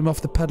wind blew him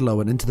off the pedalo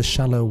and into the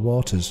shallow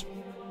waters.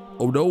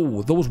 Oh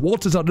no, those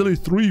waters are nearly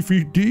 3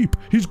 feet deep.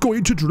 He's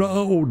going to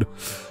drown,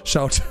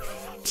 shouted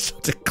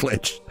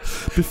Glitch.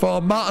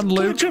 Before Matt and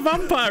Luke... Glitch a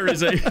vampire, is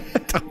he? I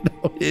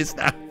don't know, he is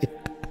now.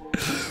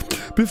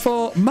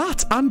 Before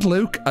Matt and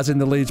Luke, as in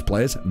the Leeds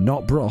players,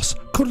 not Bros,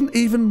 couldn't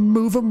even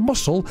move a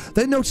muscle,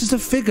 they noticed a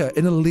figure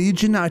in a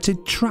Leeds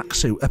United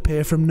tracksuit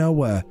appear from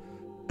nowhere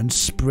and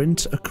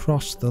sprint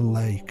across the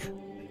lake.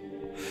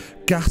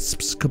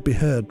 Gasps could be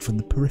heard from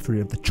the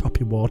periphery of the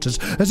choppy waters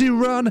as he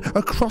ran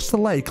across the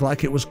lake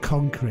like it was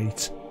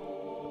concrete.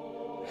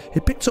 He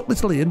picked up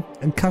little Ian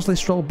and casually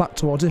strolled back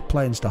towards his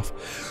playing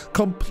staff,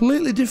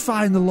 completely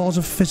defying the laws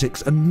of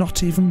physics and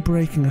not even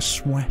breaking a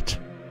sweat.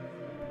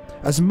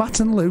 As Matt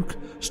and Luke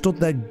stood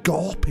there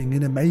gawping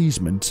in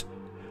amazement,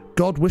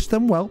 God wished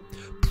them well,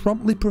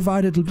 promptly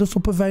provided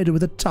little Pervader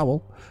with a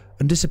towel,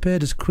 and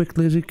disappeared as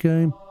quickly as he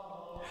came.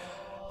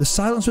 The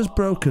silence was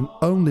broken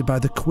only by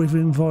the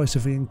quivering voice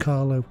of Ian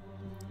Carlo.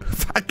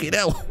 Fucking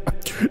hell.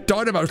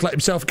 Dynamo's let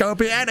himself go a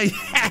bit, hasn't he?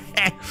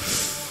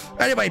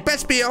 Anyway,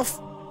 best be off.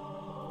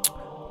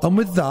 And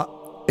with that,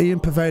 Ian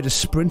Pervader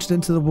sprinted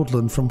into the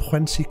woodland from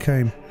whence he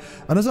came,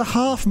 and as a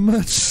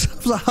half-submerged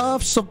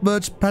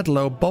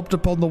pedalo bobbed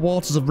upon the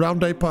waters of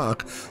Roundhay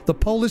Park, the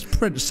Polish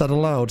prince said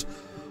aloud,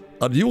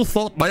 "And you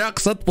thought my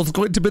accent was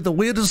going to be the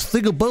weirdest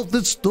thing about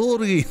this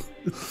story."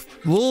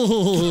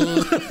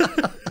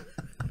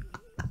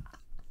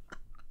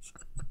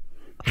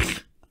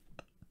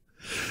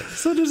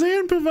 So does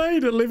Ian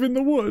Pervader live in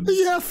the woods?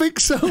 Yeah, I think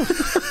so. He's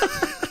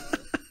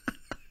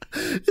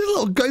a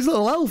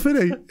little elf,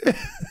 isn't he?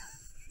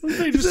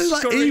 He's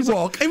like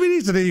Ewok. I mean,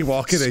 he's an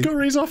Ewok, isn't he?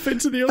 Scurries off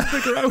into the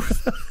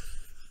undergrowth.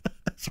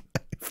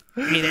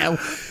 You know.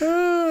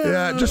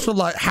 Yeah, just from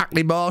like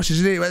Hackney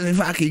Marshes, isn't it? Where they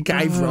fucking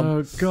came from.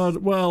 Oh, God.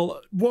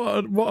 Well,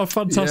 what a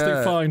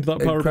fantastic find that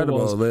parable incredible,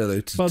 was.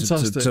 Really.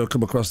 Fantastic. To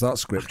come across that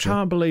scripture. I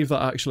can't believe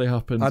that actually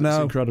happened. I know.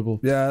 It's incredible.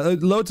 Yeah,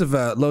 loads of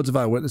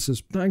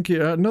eyewitnesses. Thank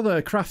you.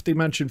 Another crafty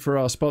mention for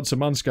our sponsor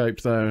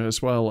Manscaped there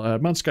as well.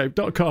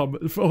 Manscaped.com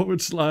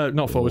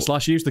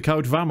 / use the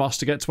code VAMOS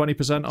to get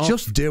 20% off.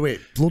 Just do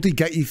it. Bloody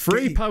get you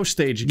free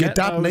postage. Your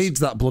dad needs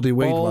that bloody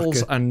weed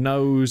balls whacker. And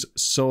nose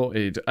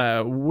sorted.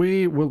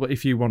 We will,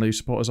 if you want to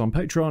support us on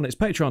Patreon, it's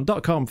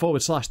patreon.com /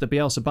 the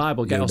Bielsa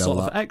Bible. Get us a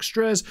lot of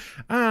extras.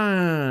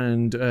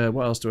 And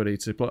what else do I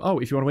need to plug? Oh,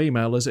 if you want to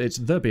email us, it's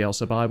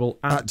thebielsabible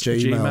at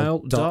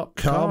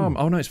gmail.com.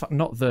 Oh no, it's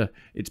not the.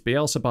 It's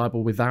Bielsa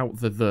Bible without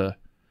the.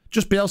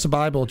 Just Bielsa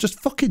Bible.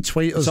 Just fucking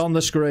tweet us. It's on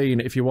the screen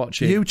if you're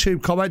watching.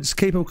 YouTube comments,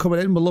 keep them coming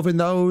in. We're loving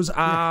those.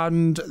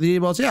 And the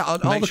emails. Yeah, all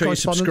Make the sure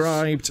correspondence. You're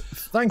subscribed.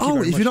 Thank you very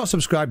much. If you're not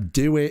subscribed,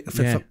 do it.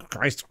 For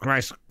Christ,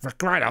 for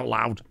crying out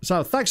loud.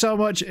 So thanks so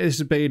much.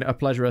 It's been a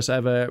pleasure as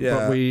ever. Yeah.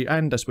 But we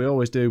end as we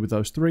always do with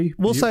those three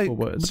beautiful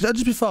words.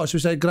 Just before, should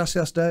we say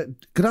gracias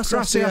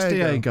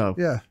Diego?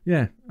 Yeah.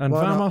 And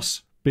Why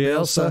vamos,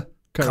 Bielsa,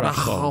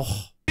 carajo.